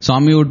that.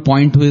 Swami would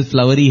point to his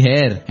flowery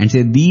hair and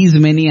say, these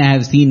many I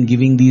have seen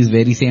giving these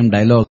very same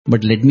dialogue,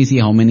 but let me see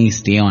how many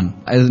stay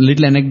on. As a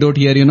little anecdote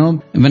here,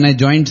 when I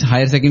joined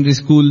higher secondary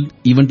school,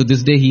 even to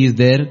this day he is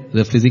there,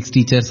 the physics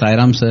teacher,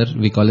 Sairam sir,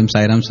 we call him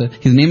Sairam sir.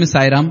 His name is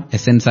Sairam,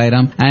 SN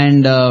Sairam.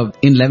 And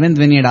in 11th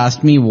when he had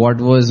asked me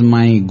what was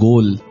my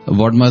goal,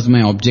 what was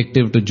my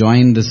objective to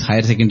join this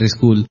higher secondary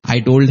school, I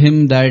told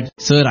him that,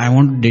 sir, I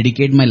want to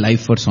dedicate my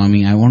life for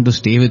Swami. I want to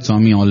stay with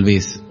Swami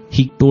always.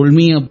 He told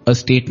me a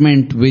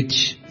statement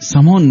which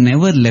somehow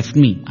never left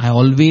me. I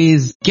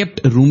always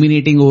kept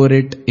ruminating over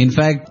it. In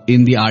fact,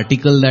 in the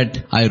article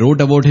that I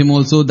wrote about him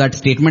also, that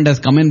statement has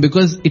come in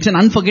because it's an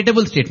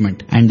unforgettable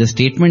statement. And the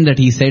statement that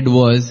he said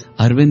was,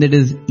 Arvind, it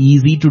is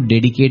easy to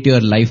dedicate your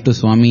life to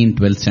Swami in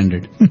 12th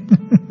standard.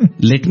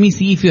 Let me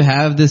see if you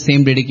have the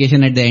same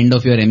dedication at the end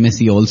of your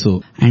MSc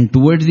also. And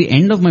towards the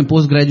end of my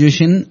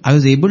post-graduation, I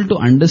was able to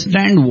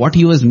understand what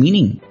he was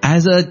meaning.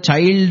 As a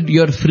child,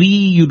 you're free,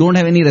 you don't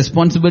have any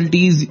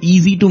responsibilities,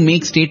 easy to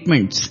make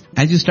statements.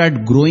 As you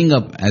start growing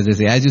up, as I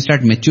say, as you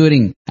start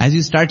maturing, as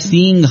you start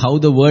seeing how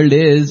the world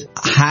is,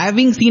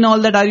 having seen all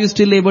that, are you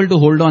still able to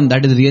hold on?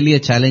 That is really a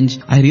challenge.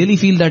 I really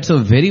feel that's a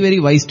very,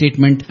 very wise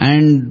statement.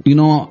 And,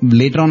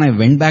 later on I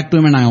went back to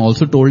him and I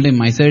also told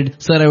him, I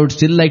said, sir, I would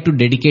still like to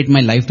dedicate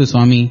my life to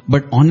Swami.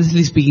 But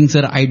honestly speaking,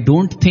 sir, I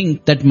don't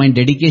think that my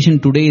dedication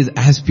today is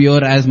as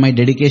pure as my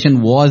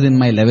dedication was in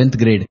my 11th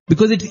grade.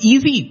 Because it's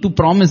easy to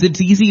promise.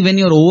 It's easy when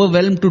you're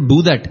overwhelmed to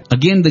do that.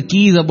 Again, the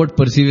key is about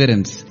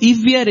perseverance.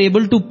 If we are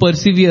able to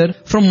persevere persevere.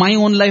 From my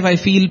own life, I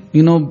feel,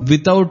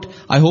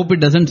 I hope it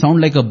doesn't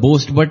sound like a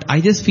boast, but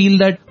I just feel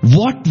that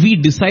what we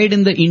decide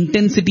in the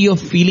intensity of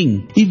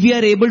feeling, if we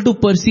are able to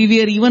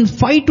persevere even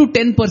 5 to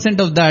 10%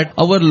 of that,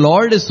 our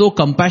Lord is so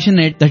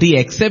compassionate that He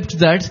accepts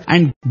that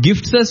and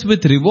gifts us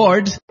with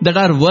rewards that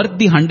are worth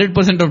the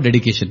 100% of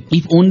dedication.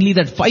 If only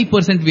that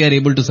 5% we are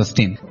able to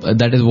sustain.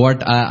 That is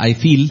what I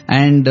feel,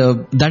 and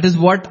that is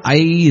what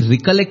I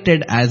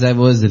recollected as I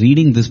was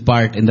reading this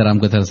part in the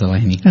Ramkatha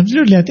Rasavahini.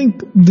 Absolutely. I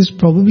think this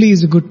probably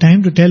is a good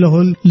time to tell a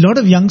whole lot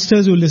of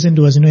youngsters who listen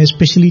to us,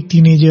 especially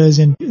teenagers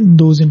and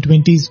those in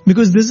 20s,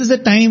 because this is a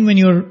time when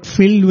you're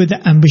filled with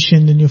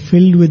ambition and you're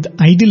filled with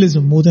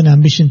idealism more than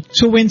ambition.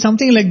 So when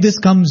something like this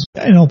comes,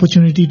 an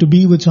opportunity to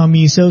be with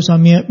Swami, serve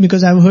Swami,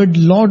 because I've heard a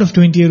lot of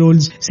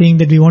 20-year-olds saying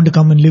that we want to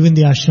come and live in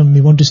the ashram,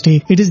 we want to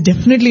stay. It is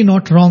definitely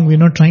not wrong. We're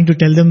not trying to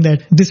tell them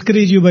that,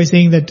 discourage you by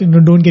saying that,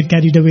 don't get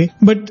carried away.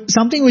 But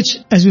something which,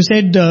 as you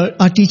said,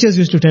 our teachers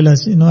used to tell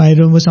us, I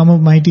remember some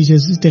of my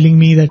teachers telling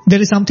me that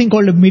there is something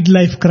called a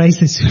midlife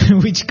crisis,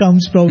 which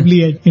comes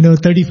probably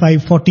at,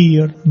 35, 40,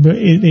 or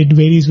it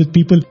varies with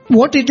people.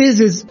 What it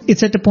is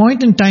it's at a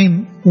point in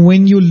time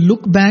when you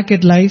look back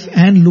at life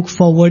and look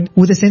forward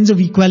with a sense of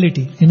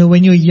equality.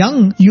 When you're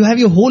young, you have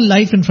your whole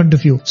life in front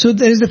of you. So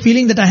there is the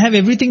feeling that I have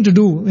everything to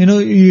do.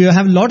 You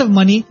have a lot of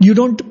money. You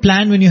don't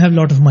plan when you have a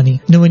lot of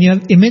money. When you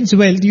have immense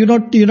wealth, you're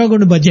not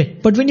going to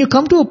budget. But when you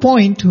come to a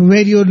point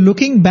where you're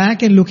looking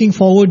back and looking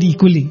forward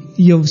equally,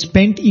 you've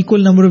spent equal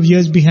number of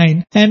years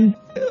behind, and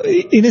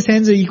in a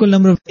sense, an equal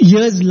number of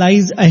years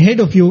lies ahead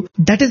of you.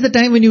 That is the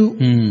time when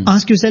you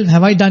ask yourself,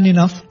 have I done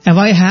enough? Have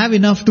I have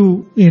enough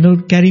to,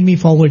 carry me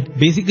forward?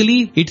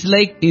 Basically, it's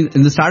like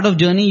in the start of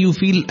journey, you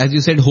feel, as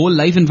you said, whole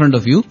life in front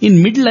of you.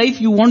 In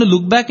midlife, you want to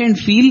look back and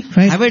feel,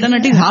 have I done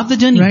at least half the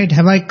journey? Right.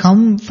 Have I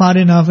come far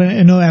enough?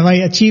 Have I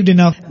achieved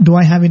enough? Do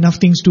I have enough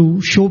things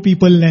to show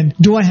people? And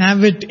do I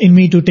have it in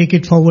me to take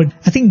it forward?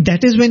 I think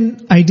that is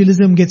when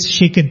idealism gets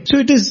shaken. So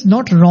it is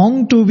not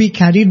wrong to be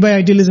carried by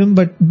idealism,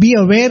 but be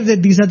aware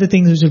that these are the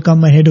things which will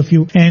come ahead of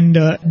you. And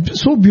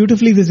so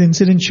beautifully this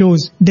incident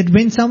shows that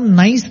when some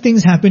nice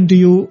things happen to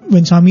you,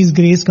 when Swami's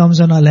grace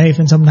comes on our life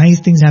and some nice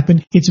things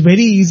happen, it's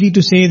very easy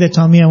to say that,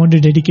 Swami, I want to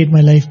dedicate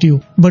my life to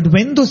you. But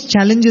when those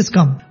challenges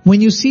come,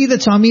 when you see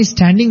that Swami is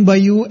standing by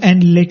you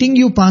and letting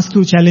you pass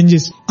through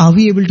challenges, are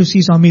we able to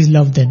see Swami's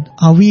love then?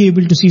 Are we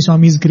able to see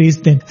Swami's grace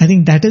then? I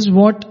think that is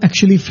what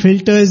actually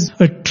filters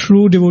a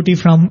true devotee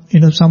from,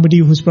 somebody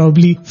who's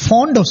probably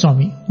fond of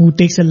Swami, who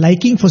takes a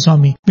liking for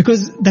Swami.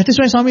 Because that is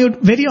why Swami would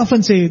very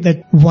often say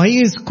that, why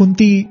is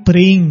Kunti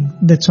praying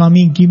that,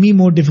 Swami, give me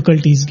more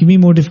difficulties,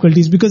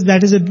 because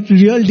that is a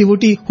real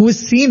devotee who has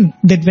seen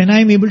that when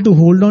I am able to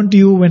hold on to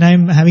you, when I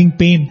am having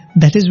pain,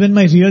 that is when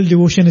my real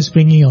devotion is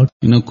springing out.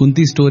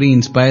 Kunti's story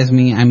inspires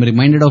me. I'm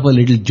reminded of a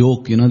little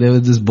joke. There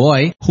was this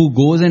boy who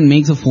goes and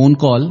makes a phone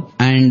call,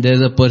 and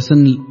there's a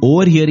person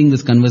overhearing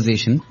this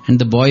conversation, and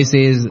the boy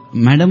says,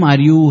 Madam, are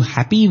you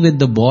happy with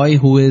the boy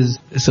who is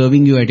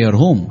serving you at your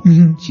home?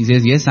 Mm-hmm. She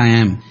says, yes, I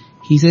am.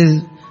 He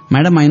says,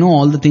 Madam, I know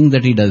all the things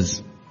that he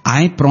does.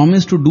 I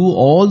promise to do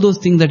all those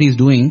things that he's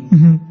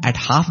doing at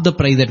half the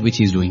price at which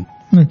he's doing.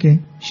 Okay.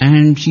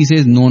 And she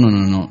says,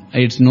 no.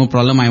 It's no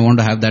problem. I want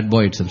to have that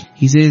boy itself.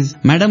 He says,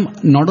 Madam,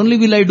 not only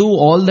will I do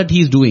all that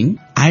he's doing,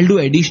 I'll do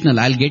additional.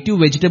 I'll get you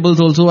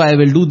vegetables also. I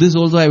will do this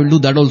also. I will do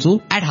that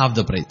also at half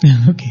the price.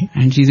 Okay.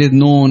 And she says,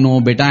 no,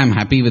 beta, I'm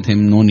happy with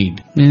him. No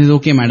need. And he says,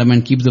 okay, madam,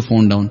 and keeps the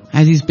phone down.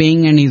 As he's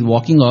paying and he's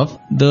walking off,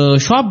 the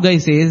shop guy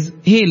says,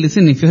 hey,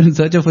 listen, if you're in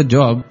search of a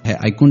job,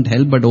 I couldn't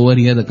help but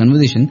overhear the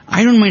conversation.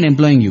 I don't mind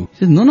employing you. He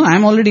says, no,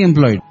 I'm already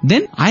employed.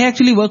 Then I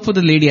actually work for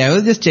the lady. I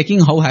was just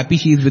checking how happy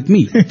she is with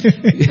me.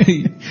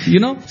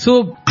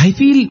 So I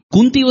feel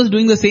Kunti was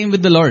doing the same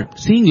with the Lord,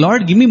 saying,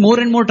 Lord, give me more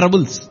and more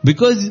troubles,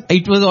 because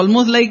it was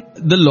almost like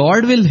the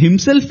Lord will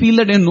himself feel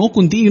that, no,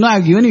 Kunti,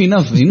 I've given you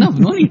enough,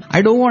 no need.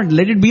 I don't want,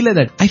 let it be like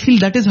that. I feel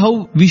that is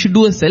how we should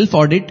do a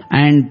self-audit,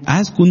 and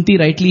as Kunti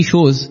rightly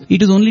shows,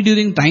 it is only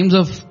during times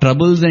of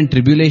troubles and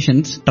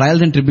tribulations,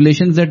 trials and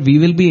tribulations, that we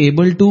will be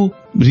able to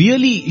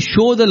really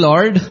show the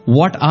Lord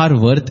what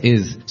our worth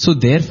is. So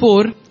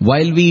therefore,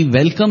 while we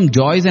welcome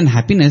joys and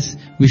happiness,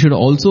 we should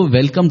also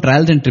welcome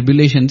trials and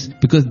tribulations,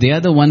 because they are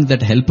the ones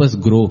that help us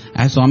grow.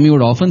 As Swami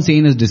would often say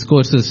in his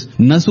discourses,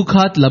 na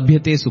sukhat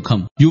labhyate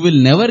sukham. You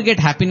will never get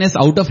happiness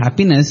out of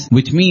happiness,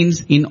 which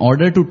means in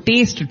order to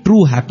taste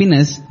true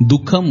happiness,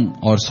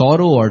 dukkham or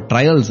sorrow or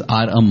trials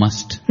are a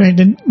must. Right,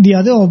 and the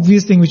other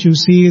obvious thing which you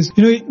see is,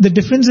 the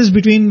differences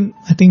between,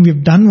 I think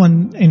we've done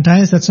one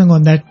entire satsang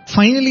on that.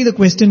 Finally, the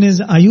question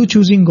is, are you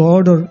choosing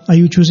God or are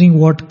you choosing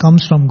what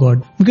comes from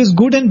God? Because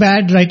good and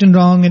bad, right and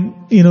wrong, and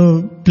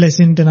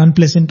pleasant and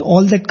unpleasant,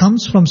 all that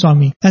comes from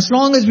Swami. As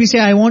long as we say,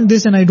 I want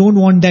this and I don't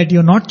want that,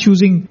 you're not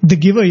choosing the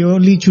giver, you're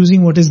only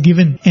choosing what is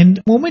given. And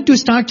the moment you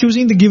start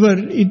choosing the giver,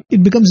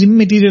 it becomes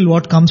immaterial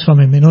what comes from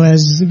him.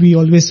 As we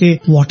always say,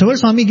 whatever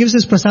Swami gives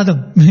is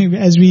prasadam.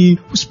 As we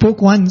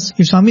spoke once,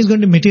 if Swami is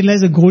going to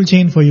materialize a gold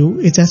chain for you,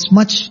 it's as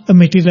much a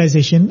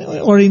materialization.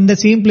 Or in the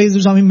same place,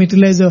 if Swami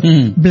materialize a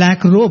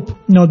black rope,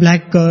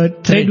 black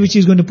thread which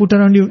he's going to put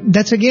around you,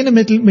 that's again a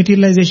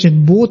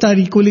materialization. Both are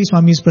equally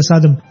Swami's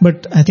prasadam.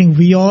 But I think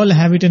we all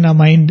have it in our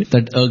mind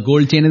that a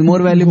gold chain is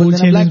more valuable gold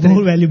than chain a black is thread.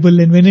 more valuable,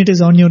 and when it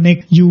is on your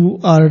neck, you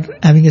are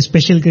having a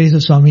special grace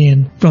of Swami.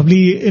 And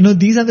probably,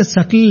 these are the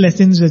subtle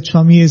lessons that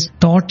Swami is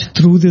taught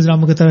through this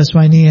Ramakatha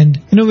Raswani. And,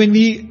 when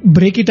we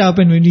break it up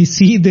and when we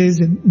see this,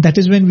 and that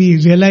is when we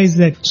realize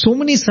that so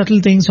many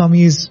subtle things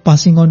Swami is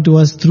passing on to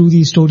us through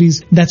these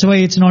stories. That's why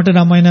it's not a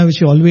Ramayana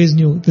which you always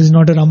knew. This is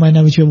not a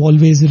Ramayana which you have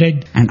always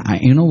read. And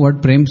you know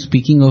what, Prem,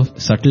 speaking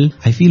of subtle,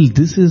 I feel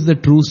this is the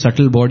true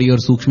subtle body or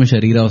Sukshma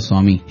Sharira of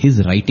Swami.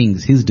 His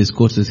writings, his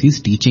discourses, his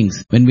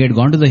teachings. When we had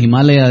gone to the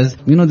Himalayas,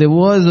 there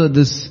was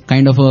this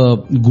kind of a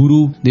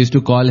guru. They used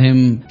to call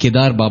him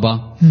Kedar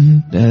Baba.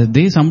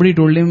 Somebody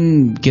told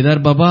him, Kedar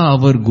Baba,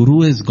 our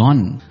guru is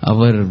gone.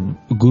 Our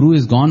guru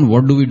is gone.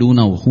 What do we do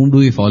now? Whom do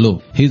we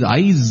follow? His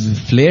eyes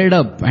flared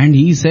up and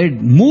he said,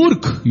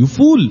 Murkh, you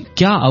fool.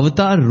 Kya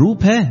avatar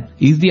roop hai?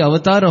 Is the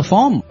avatar a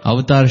form?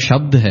 Avatar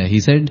shabd hai. He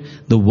said,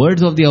 the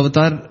words of the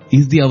avatar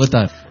is the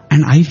avatar.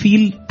 And I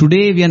feel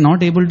today we are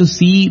not able to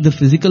see the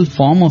physical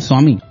form of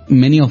Swami.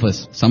 Many of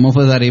us. Some of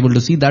us are able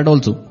to see that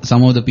also.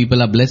 Some of the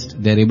people are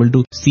blessed. They are able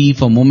to see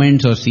for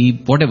moments or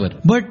see whatever.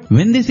 But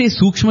when they say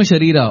Sukshma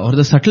Sharira or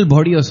the subtle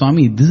body of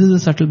Swami, this is a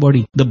subtle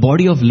body. The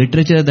body of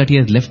literature that he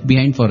has left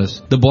behind for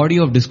us. The body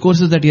of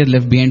discourses that he has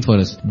left behind for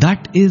us.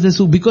 That is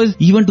the because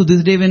even to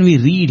this day when we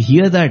read,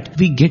 hear that,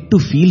 we get to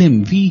feel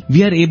him.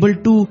 We are able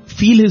to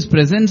feel his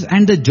presence,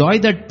 and the joy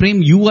that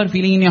Prem you are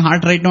feeling in your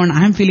heart right now and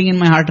I am feeling in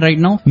my heart right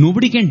now,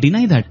 nobody can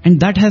deny that.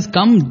 And that has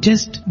come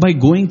just by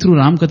going through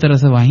Ramakatha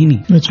Rasa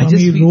Vahini. Which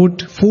Swami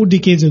wrote 4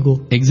 decades ago.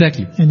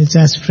 Exactly. And it's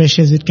as fresh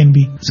as it can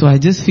be. So I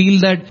just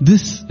feel that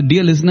this,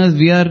 dear listeners,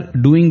 we are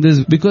doing this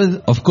because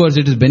of course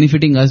it is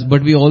benefiting us,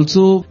 but we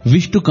also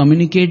wish to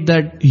communicate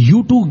that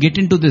you too get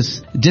into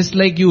this. Just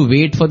like you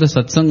wait for the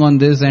satsang on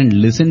this and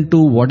listen to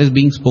what is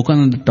being spoken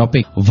on the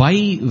topic.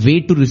 Why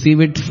wait to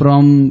receive it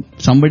from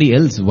somebody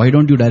else? Why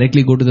don't you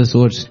directly go to the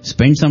source?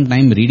 Spend some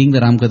time reading the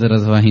Ramakatha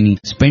Rasa Vahini.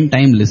 Spend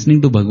time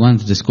listening to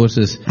Bhagwan's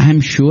discourses. I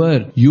am sure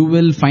you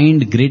will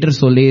find greater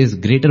solace,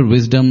 greater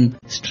wisdom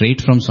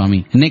straight from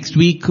Swami. Next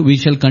week we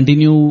shall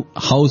continue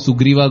how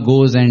Sugriva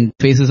goes and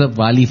faces up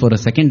Vali for a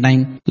second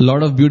time. A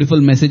lot of beautiful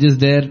messages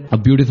there, a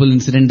beautiful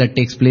incident that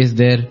takes place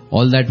there.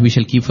 All that we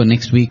shall keep for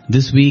next week.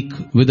 This week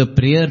with a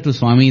prayer to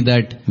Swami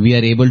that we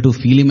are able to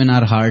feel him in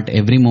our heart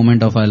every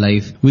moment of our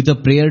life. With a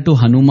prayer to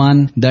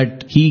Hanuman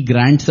that he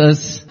grants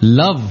us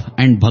love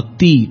and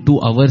bhakti to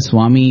our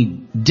Swami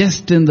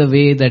just in the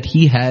way that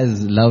he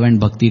has love and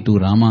bhakti to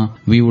Rama.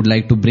 We would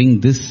like to bring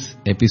this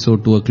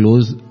episode to a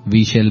close.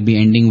 We shall be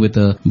ending with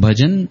a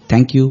bhajan.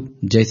 Thank you.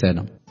 Jai Sai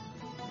Ram.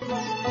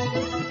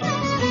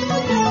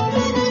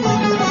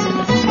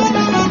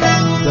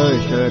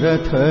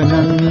 Dasharath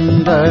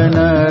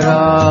Nandana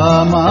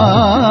Rama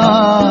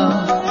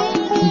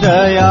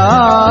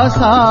Daya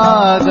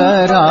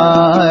Sagara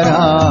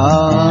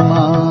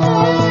Rama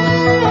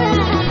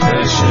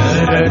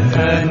Dasharath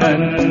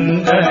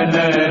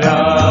Nandana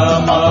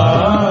Rama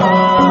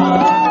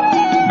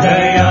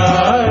Daya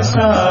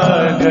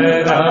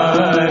Sagara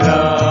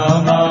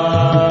Rama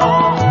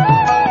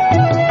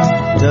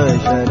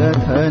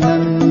Dasharath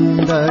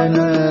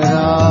Nandana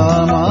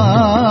Rama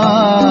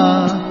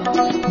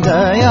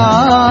Daya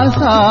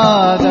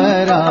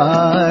Sagara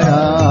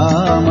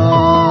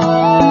Rama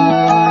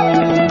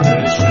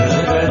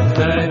Dasharath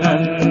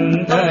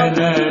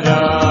Nandana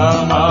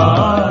Rama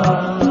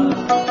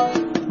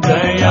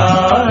Daya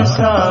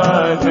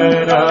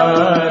Sagara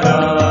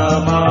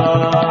Rama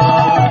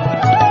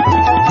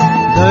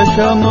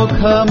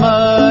Dashamukha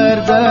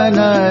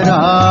Mardana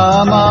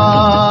Rama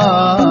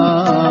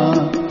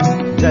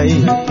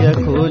Daitya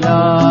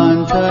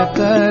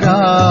Kulantaka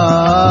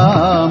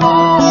Rama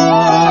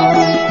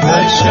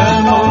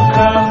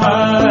Dashamukha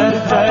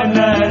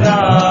Mardana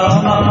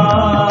Rama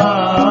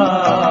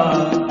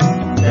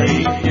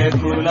Daitya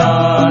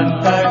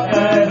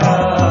Kulantaka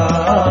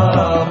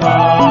Rama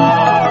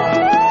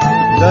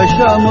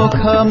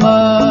Dashamukha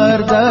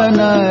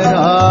Mardana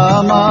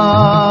Rama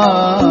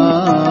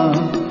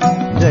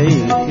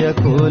Daitya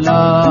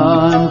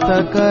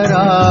Kulantaka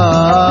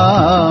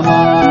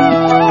Rama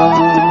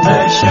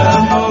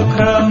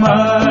Dashamukha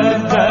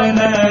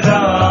Mardana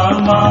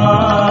Rama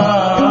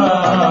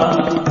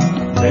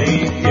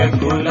Daitya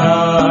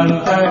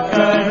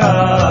Kulantaka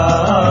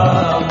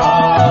Rama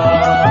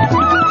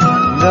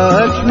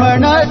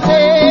Lakshmana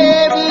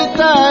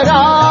Sevita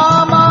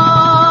Rama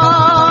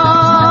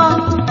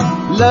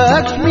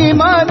Lakshmi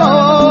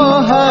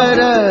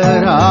Manohara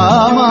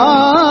Rama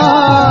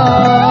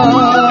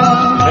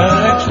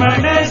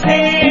Lakshmana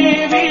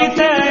Sevita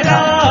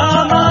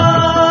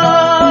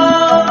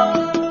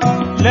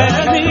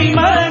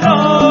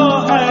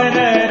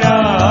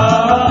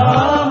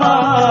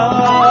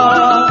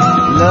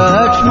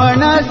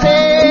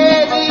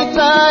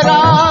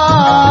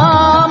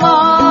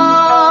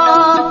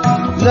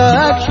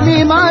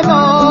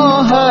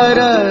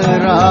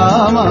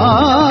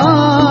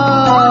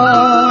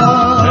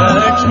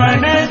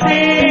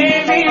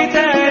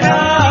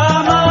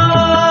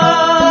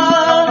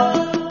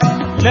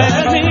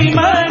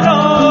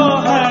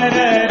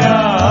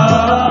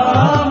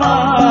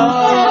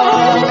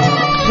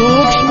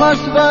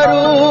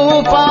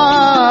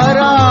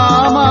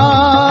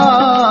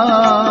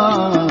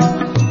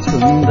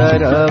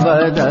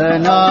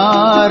सुन्दरवदना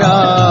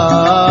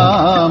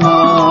Rama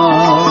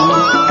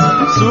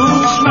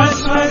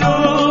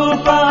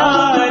सूक्ष्मस्वरूपा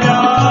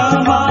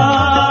Rama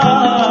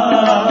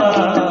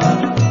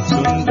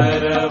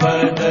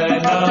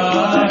सुन्दरवदना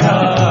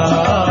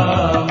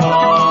Rama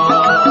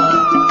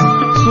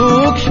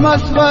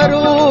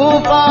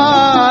सूक्ष्मस्वरूपा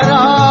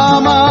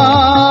Rama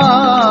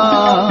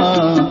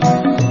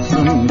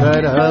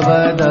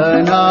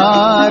सुन्दरवदना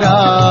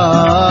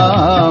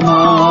Rama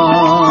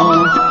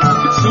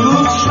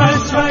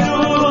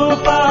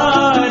सूक्ष्मस्वरूपा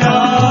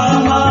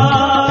Rama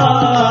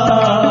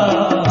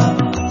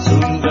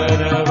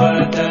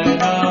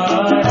सुन्दरवदना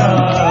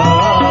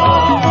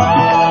Rama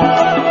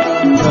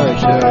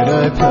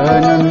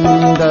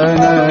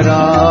Dasharathnandan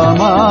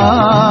Rama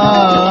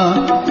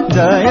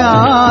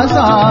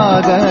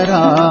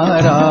दयासागरा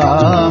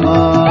Rama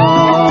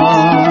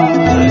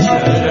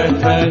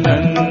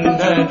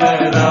Dasharathnandan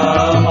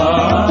Rama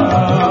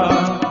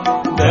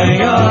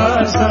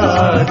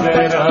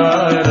दयासागरा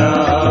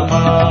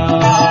Rama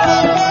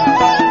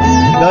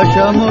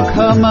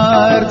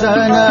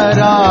दशमुखमर्दन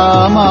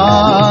Rama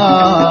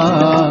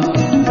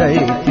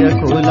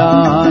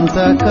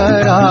दैत्यकुलान्तक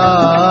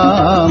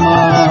Rama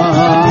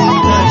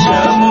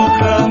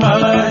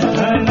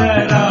दशमुखमर्दन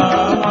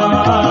Rama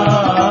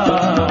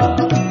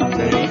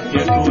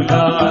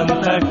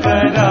दैत्यकुलान्तक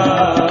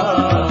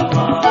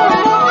Rama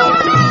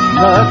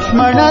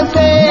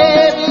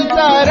लक्ष्मणसेवित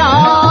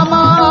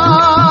Rama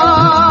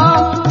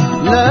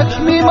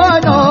Lakshmi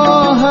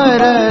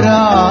Manohar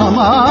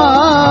Rama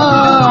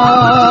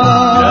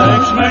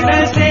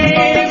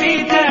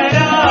लक्ष्मणसेवित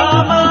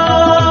Rama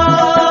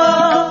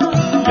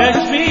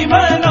Lakshmi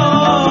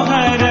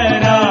Manohar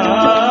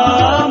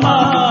Rama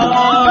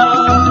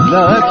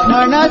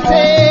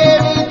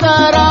लक्ष्मणसेवित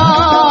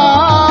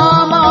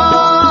Rama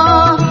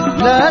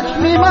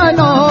Lakshmi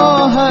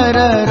Manohar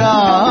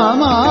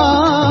Rama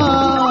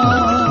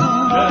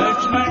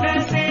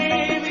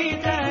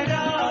लक्ष्मणसेवित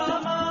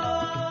Rama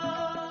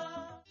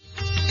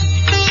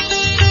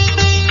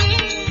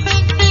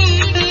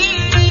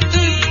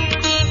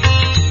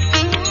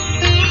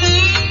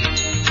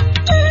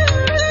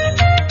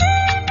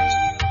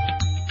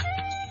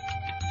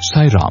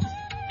Sai Ram.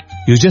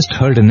 You just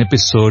heard an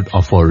episode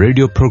of our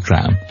radio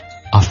program,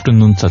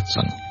 Afternoon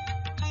Satsang.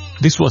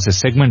 This was a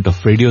segment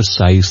of Radio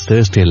Sai's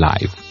Thursday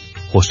Live,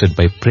 hosted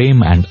by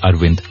Prem and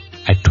Arvind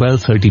at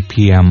 12:30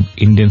 p.m.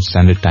 Indian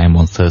Standard Time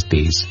on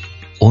Thursdays,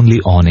 only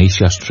on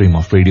Asia stream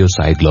of Radio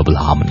Sai Global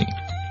Harmony.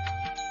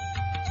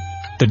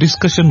 The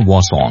discussion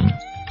was on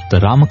the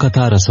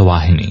Ramakatha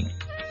Rasavahini,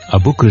 a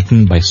book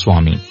written by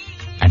Swami,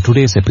 and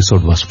today's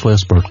episode was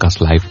first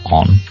broadcast live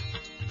on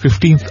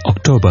 15th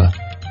October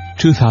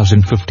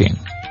 2015.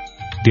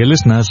 Dear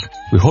listeners,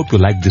 we hope you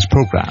liked this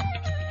program.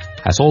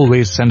 As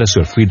always, send us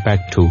your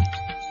feedback to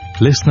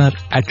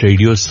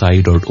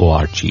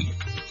listener@radiosai.org.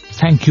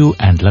 Thank you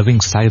and loving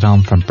Sai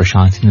Ram from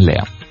Prashanthi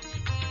Nilayam.